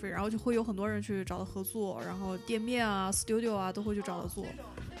typography， 然后就会有很多人去找他合作，然后店面啊 studio 啊都会去找他做。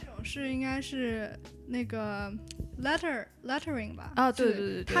那种是应该是那个 lettering 吧？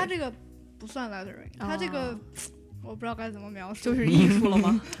对，他这个不算 lettering，他这个我不知道该怎么描述，就是艺术了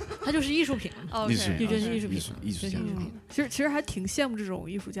吗？它就是艺术品了，艺术就觉得是艺术品，艺术家。其实还挺羡慕这种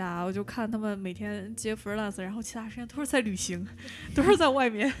艺术家，我就看他们每天接 freelance， 然后其他时间都是在旅行，都是在外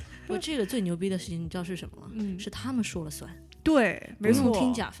面。我这个最牛逼的事情你知道是什么吗？是他们说了算。对，没错，不用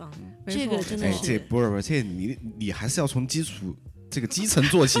听甲方，这个真的是。这不是这你还是要从基层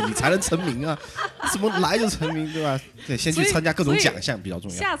做起，你才能成名啊！怎么来就成名，对吧？对，先去参加各种奖项比较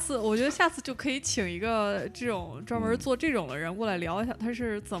重要。我觉得下次就可以请一个这种专门做这种的人过来聊一下，他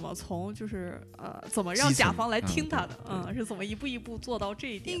是怎么从怎么让甲方来听他的，是怎么一步一步做到这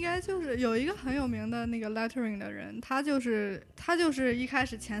一点。应该就是有一个很有名的那个 lettering 的人，他就是一开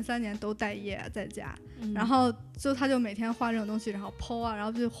始前3年都待业在家，然后他就每天画这种东西，然后 po 啊，然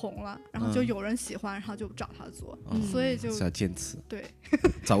后就红了，然后就有人喜欢，然后就找他做，所以就是要坚持。对，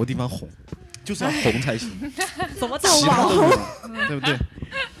找个地方红。就是要红才行，怎么做其他网红？都不用对不对？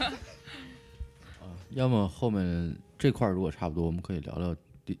要么后面这块如果差不多，我们可以聊聊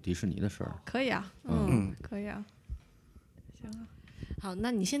迪士尼的事儿。可以啊，可以啊，行啊。好，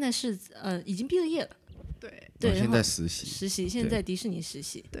那你现在是已经毕了业了？对，现在实习，现在在迪士尼实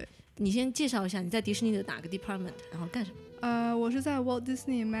习。对，你先介绍一下你在迪士尼的哪个 department， 然后干什么？我是在 Walt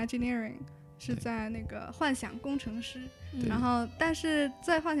Disney Imagineering， 是在那个幻想工程师。然后，但是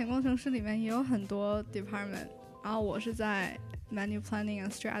在幻想工程师里面也有很多 department， 然后我是在 Menu Planning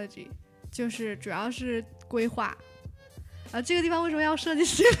and Strategy， 就是主要是规划。这个地方为什么要设计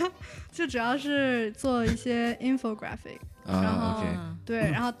师呢？就主要是做一些 infographic， 然后、对，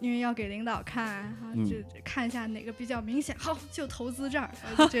然后因为要给领导看，就看一下哪个比较明显，好就投资这儿，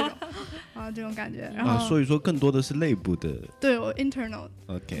就这种这种感觉。然后所以说更多的是内部的，对我 internal，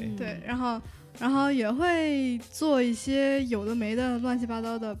 对，然后也会做一些有的没的乱七八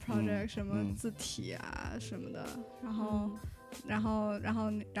糟的 project，什么字体啊什么的，然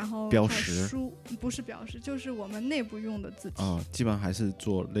后标识不是标识，就是我们内部用的字体基本上还是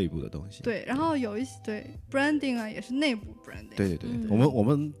做内部的东西。对，然后有一些branding 啊，也是内部 branding。对，我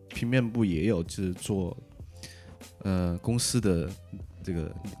们平面部也有，就是做公司的这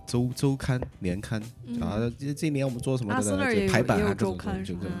个周刊、年刊这一年我们做什么的排版啊，各种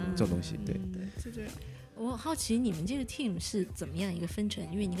就这种东西。对，就这样。我好奇你们这个 team 是怎么样一个分成？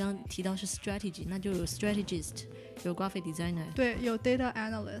因为你刚刚提到是 strategy， 那就有 strategist， 有 graphic designer， 对，有 data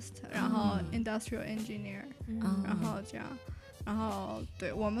analyst， 然后 industrial engineer，然后这样，然后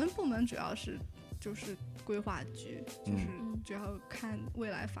对我们部门主要是就是规划局，就是主要看未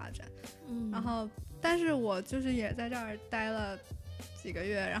来发展。然后，但是我就是也在这儿待了几个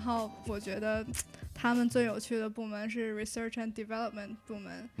月，然后我觉得他们最有趣的部门是 Research and Development 部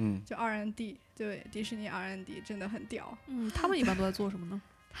门，就 R&D， 对，迪士尼 R&D 真的很屌。他们一般都在做什么呢？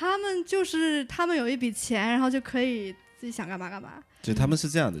他们有一笔钱，然后就可以自己想干嘛干嘛。就他们是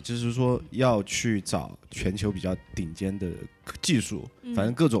这样的，就是说要去找全球比较顶尖的技术，反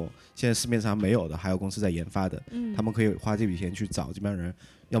正各种现在市面上没有的，还有公司在研发的，他们可以花这笔钱去找这帮人，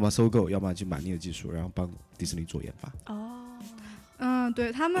要么收购，要么去买那个技术，然后帮迪士尼做研发。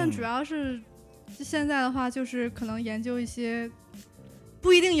对，他们主要是现在的话，就是可能研究一些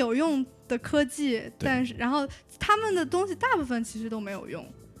不一定有用的科技，但是然后他们的东西大部分其实都没有用，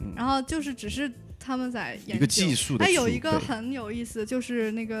然后就是只是他们在研究一个技术的。有一个很有意思，就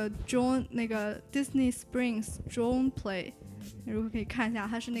是那个 Disney Springs Drone Play， 如果可以看一下，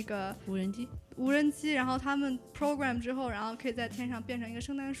它是那个无人机，然后他们 program 之后，然后可以在天上变成一个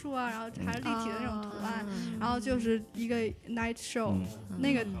圣诞树啊，然后还是立体的那种图案，然后就是一个 night show，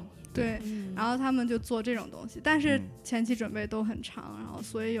那个。对，然后他们就做这种东西，但是前期准备都很长，然后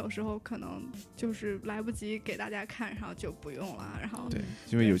所以有时候可能就是来不及给大家看，然后就不用了。然后对，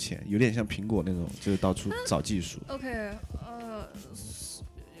因为有钱，有点像苹果那种，就是到处找技术。OK，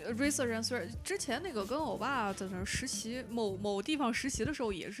 Research and Strategy 之前那个跟欧巴在那实习，某地方实习的时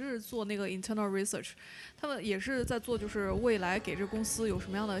候也是做那个 internal research， 他们也是在做就是未来给这公司有什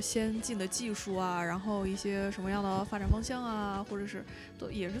么样的先进的技术啊，然后一些什么样的发展方向啊，或者是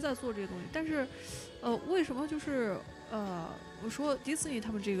都也是在做这些东西。但是为什么就是我说迪士尼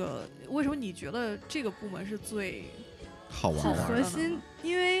他们这个为什么你觉得这个部门是最好玩的核心？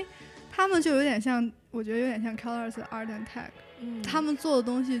因为他们就有点像，我觉得有点像 CalArts 的 Art and Tech。他们做的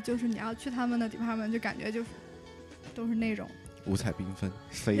东西就是你要去他们的 department 就感觉就是都是那种五彩缤纷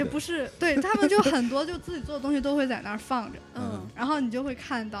飞的，也不是，对，他们就很多就自己做的东西都会在那儿放着，然后你就会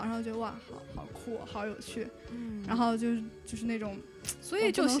看到，然后就哇，好酷，好有趣，然后就是那种，所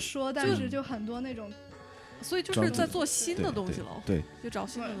以就不能说，但是就很多那种，所以就是在做新的东西了，对，就找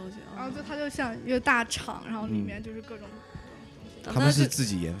新的东西，然后它就像一个大厂，然后里面就是各种。他们是自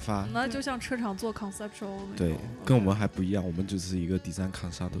己研发，那就像车厂做 conceptual， 对，跟我们还不一样，我们只是一个 design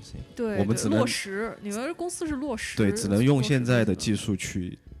consultancy， 对，我们只能落实，你们公司是落实，对，只能用现在的技术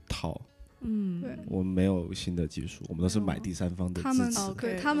去套，对，我们没有新的技术，我们都是买第三方的支持，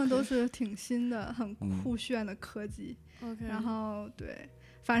对，他们都是挺新的、很酷炫的科技，然后对，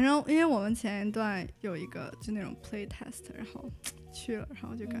反正因为我们前一段有一个就那种 play test， 然后去了，然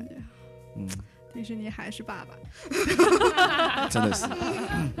后就感觉，迪士尼还是爸爸，真的是。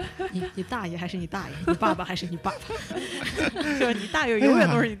你大爷还是你大爷，你爸爸还是你爸爸，就是你大爷永远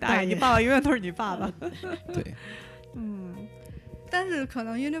都是你大爷，你爸爸永远都是你爸爸。对，但是可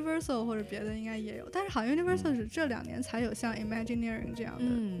能 Universal 或者别的应该也有，但是好像 Universal 是这2年才有像 Imagineering 这样的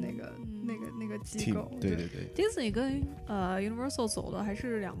那个机构。对。Disney 跟Universal 走的还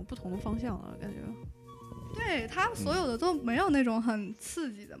是2个不同的方向啊，感觉。对，它所有的都没有那种很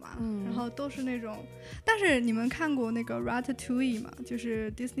刺激的嘛，然后都是那种，但是你们看过那个 Ratatouille 吗？就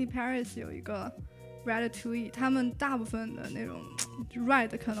是 Disney Paris 有一个 Ratatouille， 他们大部分的那种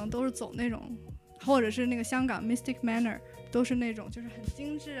ride 可能都是走那种，或者是那个香港 Mystic Manor 都是那种就是很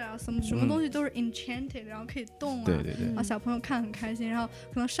精致啊，什么东西都是 enchanted， 然后可以动啊，对，然后小朋友看很开心，然后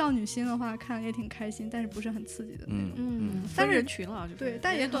可能少女心的话看也挺开心，但是不是很刺激的那种。但是人群了，就是对，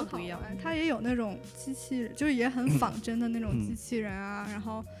但也很好玩，它也有那种机器人，就是也很仿真的那种机器人啊，然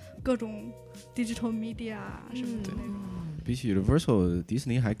后各种 digital media 啊什么的那种。比起 Universal， 迪士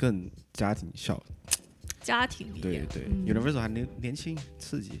尼还更家庭校。家庭里对，Universal 还年轻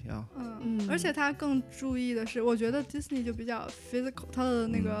刺激啊。而且它更注意的是，我觉得 Disney 就比较 physical， 它的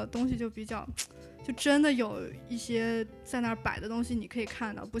那个东西就比较，就真的有一些在那儿摆的东西你可以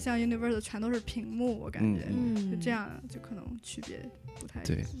看到，不像 Universal 全都是屏幕，我感觉就这样就可能区别不太一样。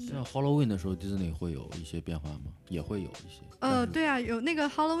对，像 Halloween 的时候 Disney 会有一些变化吗？也会有一些。对啊，有那个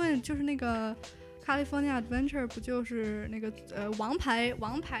Halloween 就是那个。California Adventure 不就是那个王牌那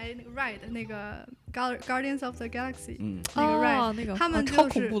个 ride 那个 Guardians of the Galaxy 那个 ride，那个他们就是超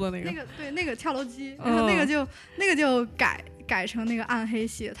恐怖的那个对那个跳楼机，然后那个就改成那个暗黑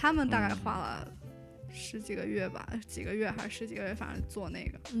系，他们大概花了十几个月吧，几个月还是十几个月，反正做那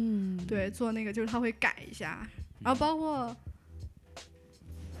个，对，做那个就是他会改一下，然后包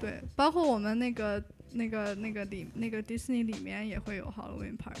括我们那个迪士尼里面也会有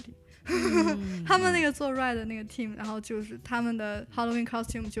Halloween party。他们那个做 ride 的那个 team， 然后就是他们的 Halloween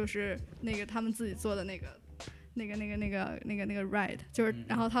costume 就是那个他们自己做的那个 ride， 就是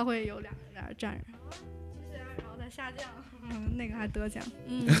然后他会有两个人在那站着，然后再下降，那个还得奖。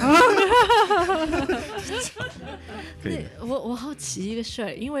我好奇一个事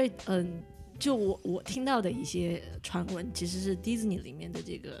儿，因为就我听到的一些传闻，其实是迪士尼里面的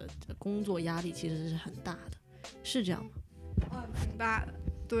这个工作压力其实是很大的，是这样吗？挺大的。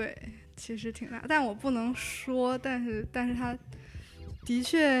对，其实挺大，但我不能说，但是它的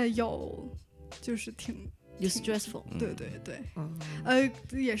确有，就是挺 stressful。对，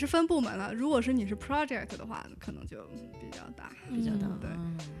也是分部门了。如果是你是 project 的话，可能就比较大，对。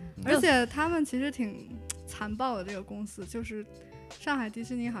而且他们其实挺残暴的，这个公司就是上海迪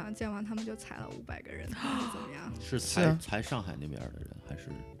士尼好像建完他们就裁了500个人，怎么样？是裁上海那边的人还是？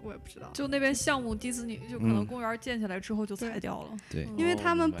我也不知道。就那边项目迪士尼就可能公园建起来之后就裁掉了。对，因为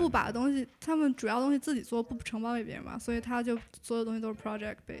他们不把东西，他们主要东西自己做，不承包给别人嘛，所以他就所有东西都是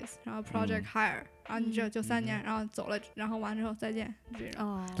project base， 然后 project hire，然后你这就3年，然后走了，然后完之后再见这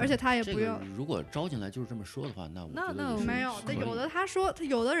种。而且他也不用。如果招进来就是这么说的话，那没有，有的他说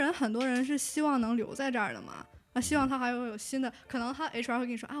有的人很多人是希望能留在这儿的嘛。希望他还会有新的，可能他 HR 会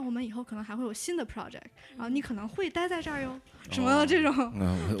跟你说我们以后可能还会有新的 project， 然后你可能会待在这儿哟，什么这种。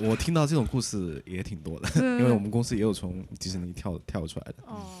我听到这种故事也挺多的，因为我们公司也有从迪士尼跳出来的。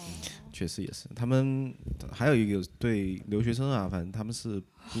确实也是。他们还有一个对留学生啊，反正他们是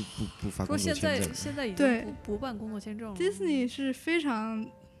不发工作签证。说现在已经不办工作签证了。迪士尼是非常，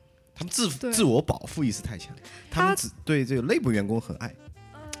他们自我保护意识太强，他们只对这个内部员工很爱。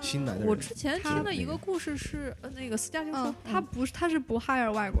新来的人，我之前听的一个故事是那个私家先说，他是不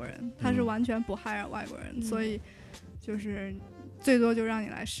hire 外国人，他是完全不 hire 外国人，所以就是最多就让你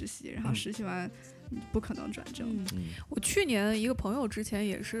来实习，然后实习完不可能转正。我去年一个朋友之前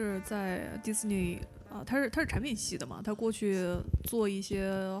也是在迪士尼他是产品系的嘛，他过去做一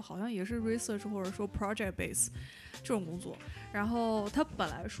些好像也是 research 或者说 project base 这种工作，然后他本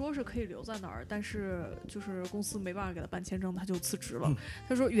来说是可以留在那儿，但是就是公司没办法给他办签证，他就辞职了。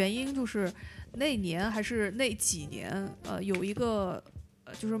他说原因就是那年还是那几年有一个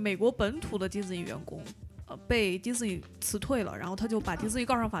就是美国本土的迪士尼员工被迪士尼辞退了，然后他就把迪士尼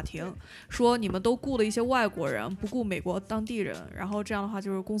告上法庭，说你们都雇了一些外国人，不雇美国当地人，然后这样的话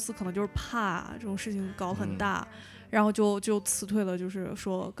就是公司可能就是怕这种事情搞很大，然后就辞退了，就是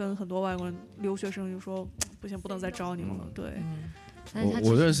说跟很多外国人留学生就说不行，不能再招你们了。对，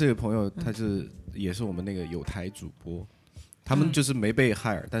我认识一个朋友，他也是我们那个有台主播。他们就是没被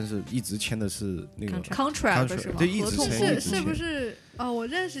hire，但是一直签的是那个 contract 是吗？对，一直签。是不是？我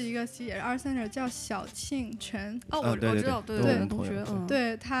认识一个也是2-3叫小庆全。我知道，对，同学，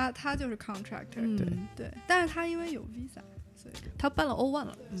对他就是 contractor， 对，但是他因为有 visa， 所以他办了O1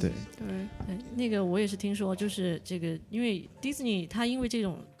了。对，那个我也是听说，就是这个，因为迪士尼他因为这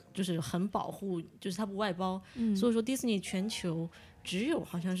种就是很保护，就是他不外包，所以说迪士尼全球只有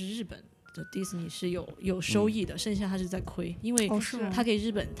好像是日本的迪士尼是有收益的，剩下它是在亏，因为它给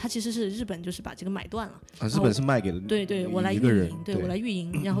日本，它其实是日本就是把这个买断了。日本是卖给了对，我来运营，我来运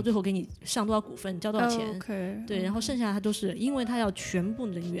营，然后最后给你上多少股份，交多少钱，对，然后剩下它都是因为它要全部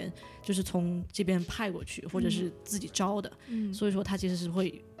人员就是从这边派过去，或者是自己招的，所以说它其实是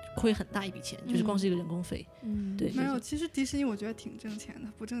会亏很大一笔钱，就是光是一个人工费。对，没有，其实迪士尼我觉得挺挣钱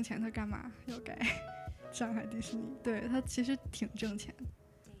的，不挣钱他干嘛要改上海迪士尼？对，他其实挺挣钱的。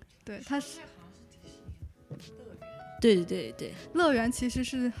对，他是对，乐园其实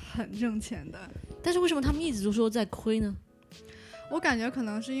是很挣钱的，但是为什么他们一直都说在亏呢？我感觉可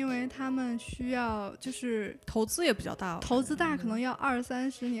能是因为他们需要就是投资也比较大，投资大可能要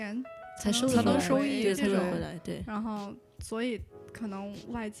20-30年才能收益，这种回来，对，然后所以可能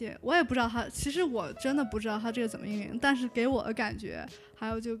外界我也不知道他，其实我真的不知道他这个怎么运营，但是给我的感觉，还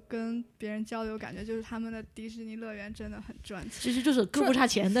有就跟别人交流感觉，就是他们的迪士尼乐园真的很赚钱，其实就是各不差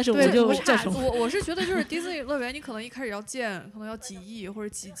钱，但是我就我是觉得就是迪士尼乐园，你可能一开始要建，可能要几亿或者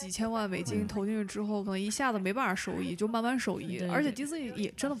几千万美金投进去之后，可能一下子没办法收益，就慢慢收益。而且迪士尼也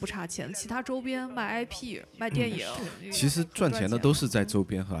真的不差钱，其他周边卖 IP、卖电影，其实赚钱的都是在周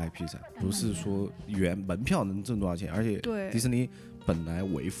边和 IP 上，不是说门票能挣多少钱，而且迪士尼本来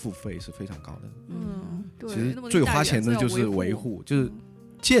维护费是非常高的。对，其实最花钱的就是维护，就是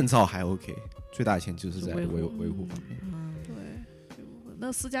建造还 OK， 最大的钱就是在维护方面。对，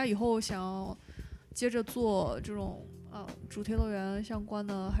那思佳以后想要接着做这种主题乐园相关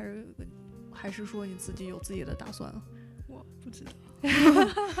的，还是说你自己有自己的打算？我不知道，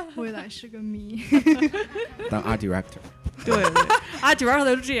未来是个谜。当 Art Director。对，Art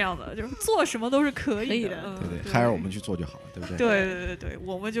Director 是这样的，就是做什么都是可以的。对，hire 我们去做就好了，对不对？对，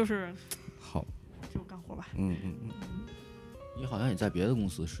我们就是好，就干活吧。你好像也在别的公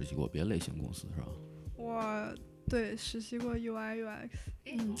司实习过，别类型公司是吧？我对实习过 UI/UX。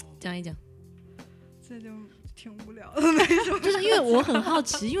讲一讲。这就挺无聊的那种。就是因为我很好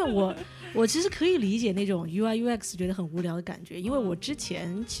奇，因为我其实可以理解那种 UI/UX 觉得很无聊的感觉，因为我之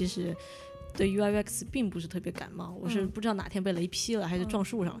前其实对 UI/UX 并不是特别感冒，我是不知道哪天被雷劈了还是撞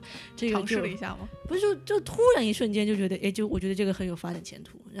树上了，这个尝试了一下吗？不是就突然一瞬间就觉得，就我觉得这个很有发展前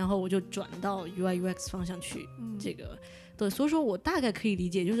途，然后我就转到 UI/UX 方向去，这个对，所以说我大概可以理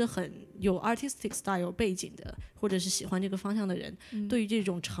解，就是很有 artistic style 背景的，或者是喜欢这个方向的人，对于这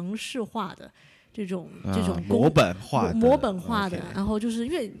种程式化的。这种模本化的，然后就是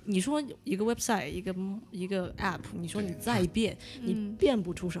因为你说一个 website 一个 app， 你说你再变，你变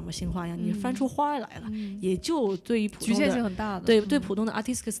不出什么新花样，你翻出花来了，也就对于普通的局限性很大的，对普通的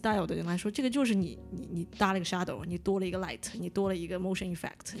artistic style 的人来说，这个就是你搭了一个 shadow， 你多了一个 light， 你多了一个 motion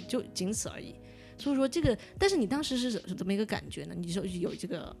effect， 就仅此而已。所以说这个，但是你当时是怎么一个感觉呢？你说有这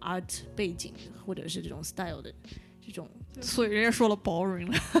个 art 背景或者是这种 style 的这种，所以人家说了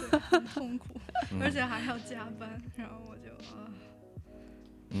boring 了，很痛苦，而且还要加班，然后我就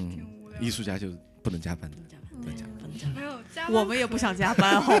挺无聊。艺术家就不能加班的，不能加班，没有加班，我们也不想加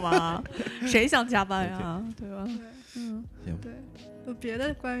班，好吗？谁想加班呀？对吧？对，有别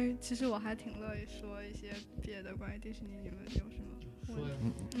的关于，其实我还挺乐意说一些别的关于迪士尼，你们有什么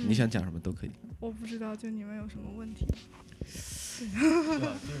问题？你想讲什么都可以。我不知道，就你们有什么问题？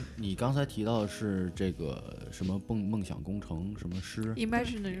你刚才提到的是这个什么梦想工程什么师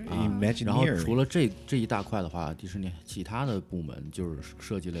Imaginary， 然后除了这一大块的话，迪士尼其他的部门就是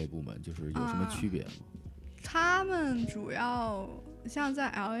设计类部门，就是有什么区别吗？他们主要像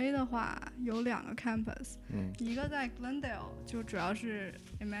在 LA 的话有2个 campus，一个在 Glendale， 就主要是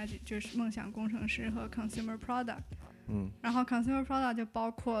就是梦想工程师和 consumer product，然后 consumer product 就包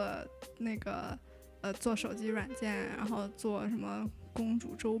括了那个做手机软件，然后做什么公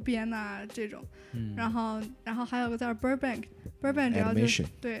主周边啊这种，然后还有个在 Burbank 主要就是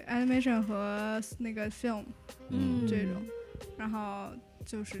对 animation 和那个 film，这种，然后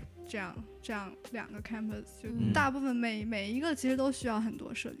就是这样2个 campus， 就大部分每一个其实都需要很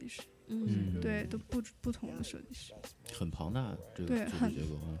多设计师，对，都不同的设计师，很庞大，这个对，结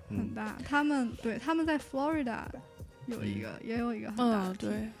构很大。他们在 Florida 也有一个很大的，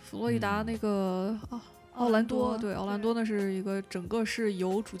对，佛罗里达那个奥兰多，对，奥兰多那是一个整个是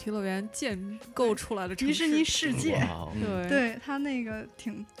由主题乐园建构出来的城市，迪士尼世界，对，它那个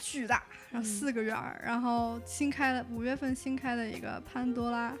挺巨大，然后4个园，然后5月份新开的一个潘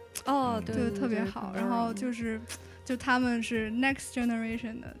多拉，对，就特别好，然后就他们是 next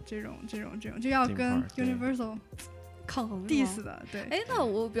generation 的这种，就要跟 Universal 抗衡 diss 的，对。那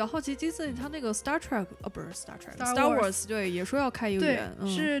我比较好奇，迪士尼它那个 Star Trek， 不是 Star Wars， 对，也说要开一个园，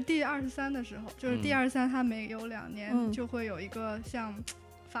是第23的时候，就是第23，它每有2年就会有一个像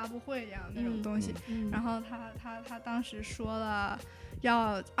发布会一样那种东西，然后他当时说了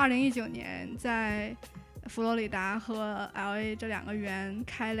要2019年在佛罗里达和 LA 这2个园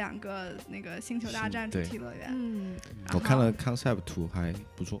开2个那个星球大战主题乐园。我看了 concept 图还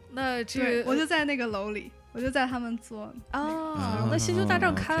不错。那这我就在那个楼里，我就在他们做那星球大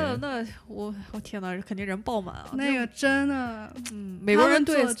战开了，那我天哪，肯定人爆满啊！那个真的，美国人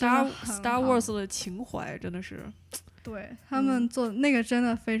对 Star Wars 的情怀真的是，对他们做那个真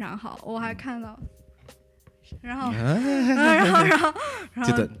的非常好，我还看到。然后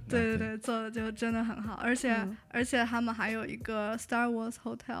对，做的就真的很好，而且他们还有一个 Star Wars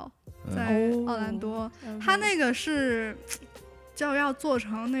Hotel 在奥兰多，他那个是就要做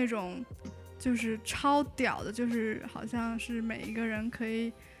成那种就是超屌的，就是好像是每一个人可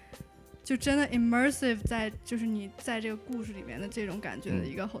以就真的 immersive 在就是你在这个故事里面的这种感觉的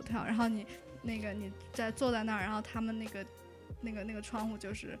一个 hotel，然后你坐在那儿，然后他们那个窗户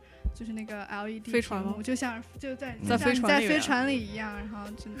就是那个 LED 飞船吗？就像在飞船里一样，然后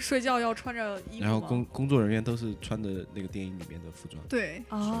睡觉要穿着衣服，然后工作人员都是穿的那个电影里面的服装。对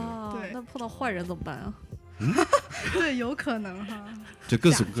对，那碰到坏人怎么办啊？对，有可能哈，就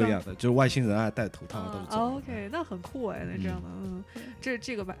各种各样的，就是外星人啊，戴头套都是。OK， 那很酷哎，那这样的，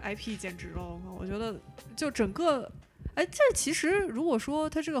这个 IP 简直了，我觉得就整个。这其实如果说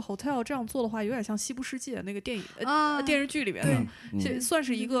他这个 hotel 这样做的话，有点像西部世界那个电影电视剧里面的，算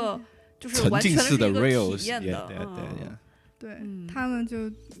是一个就是完全是一个体验的。对，他们就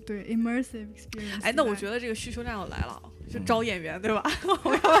对 immersive experience。那我觉得这个需求量要来了，就招演员对吧？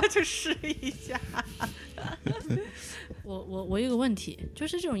我要不要去试一下？我有个问题，就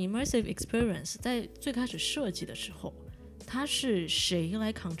是这种 immersive experience 在最开始设计的时候，它是谁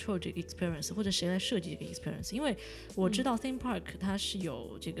来 control 这个 experience， 或者谁来设计这个 experience？ 因为我知道 theme park 它是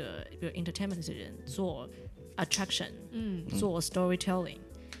有这个比如 entertainment 的人做 attraction， 做 storytelling，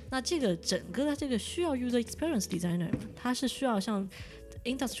 那这个整个的这个需要 user experience designer， 它是需要像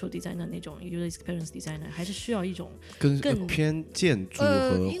industrial designer 那种 user experience designer， 还是需要一种更偏建筑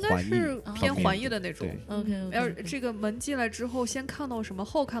和应该是偏环艺的那种。OK， 这个门进来之后，先看到什么，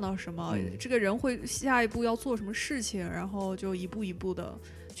后看到什么，这个人会下一步要做什么事情，然后就一步一步的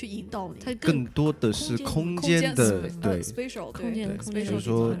去引导你。它更多的是空间的对 spatial 空间，就是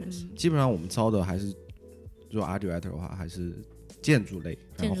说基本上我们招的还是做 art director 的话，还是建筑类，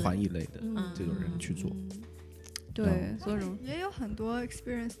然后环艺类的这种人去做。对，所以也有很多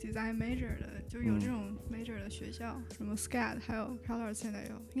experience design major 的，就有这种 major 的学校，什么 SCAD， 还有 CalArts 现在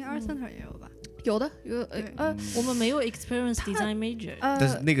有，应该 Art Center 也有吧？有的，我们没有 experience design major， 但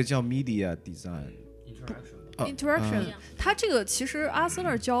是那个叫 media design interaction， 它这个其实阿森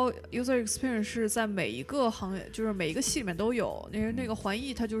纳教 user experience 是在每一个行业，就是每一个系里面都有。那个环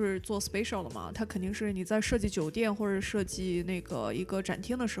艺它就是做 spatial 的嘛，它肯定是你在设计酒店或者设计那个一个展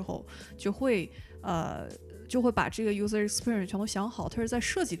厅的时候，就会把这个 user experience 全都想好，它是在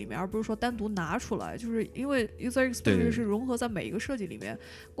设计里面，而不是说单独拿出来。就是因为 user experience 是融合在每一个设计里面。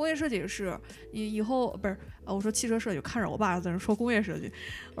工业设计也是，你以后不是我说汽车设计，看着我爸在那说工业设计，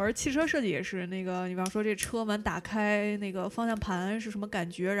我说汽车设计也是那个，你比方说这车门打开，那个方向盘是什么感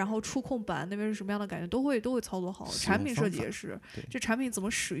觉，然后触控板那边是什么样的感觉，都会操作好。产品设计也是，这产品怎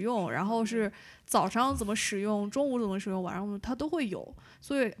么使用，然后是早上怎么使用，中午怎么使用，晚上它都会有。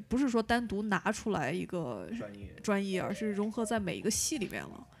所以不是说单独拿出来一个专业，而是融合在每一个系里面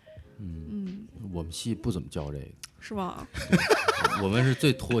了。我们系不怎么教这个，是吗？我们是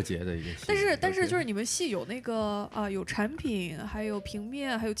最脱节的一个系。但是就是你们系有那个有产品，还有平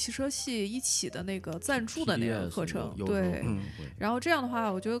面，还有汽车系一起的那个赞助的那个课程，对。然后这样的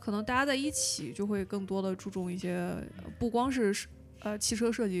话，我觉得可能大家在一起就会更多的注重一些，不光是汽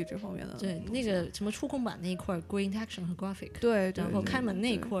车设计这方面的。对，那个什么触控板那一块归 interaction 和 graphic， 对，然后开门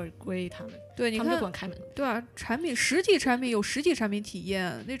那一块归他们，对，你看他们就管开门。对啊，实体产品有实体产品体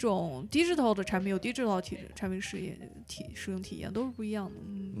验，那种 digital 的产品有 digital 产品使用体验，都是不一样的。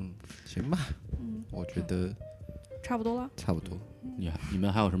行吧，我觉得差不多了。差不多。你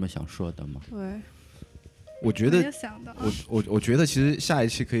们还有什么想说的吗？对。我觉得，我觉得其实下一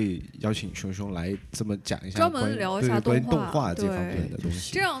期可以邀请熊熊来这么讲一下，专门聊一下关于动画这方面的东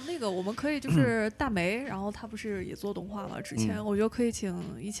西。这样我们可以就是大梅，然后他不是也做动画嘛？之前我觉得可以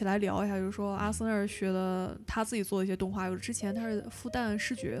一起来聊一下，就是说阿森纳学的他自己做的一些动画，之前他是复旦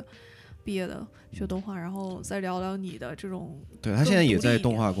视觉毕业的学动画，然后再聊聊你的这种。对，他现在也在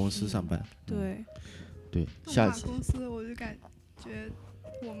动画公司上班。对，下一期动画公司我就感觉。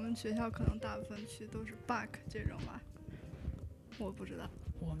我们学校可能大部分去都是 bug 这种吧，我不知道。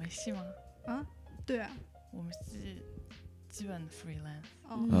我们系吗？对啊，我们系基本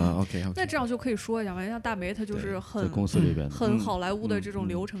freelance。OK， 那这样就可以说一下嘛，像大梅她就是很公司里边很好莱坞的这种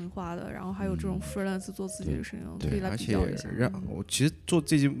流程化的，然后还有这种 freelance 做自己的事情，可以来比较一下。让我其实做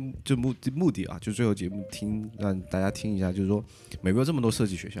这些就目的啊，就最后节目让大家听一下，就是说美国有这么多设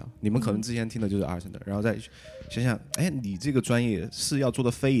计学校，你们可能之前听的就是 Art 的，然后再想想，哎，你这个专业是要做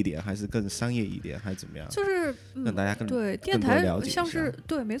的飞一点，还是更商业一点，还是怎么样？就是让大家对电台像是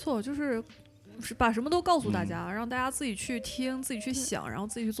对，没错，就是把什么都告诉大家，让大家自己去听，自己去想，然后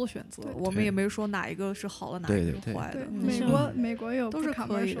自己去做选择。我们也没说哪一个是好的，哪一个是坏的。美国有都是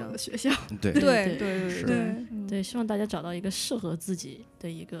可以的学校。对，希望大家找到一个适合自己的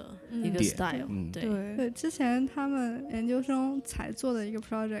一个 style。对，之前他们研究生才做的一个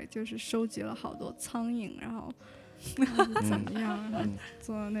project 就是收集了好多苍蝇，然后怎么样，然后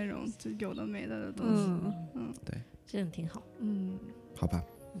做那种就有的没的东西。对，这样挺好。好吧。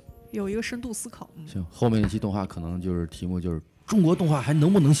有一个深度思考。行，后面一期动画可能就是题目就是中国动画还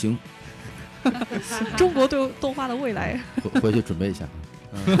能不能行？中国对动画的未来。回去准备一下。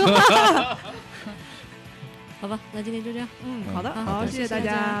好吧，那今天就这样。好的，好，谢谢大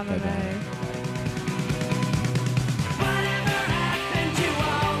家，拜拜。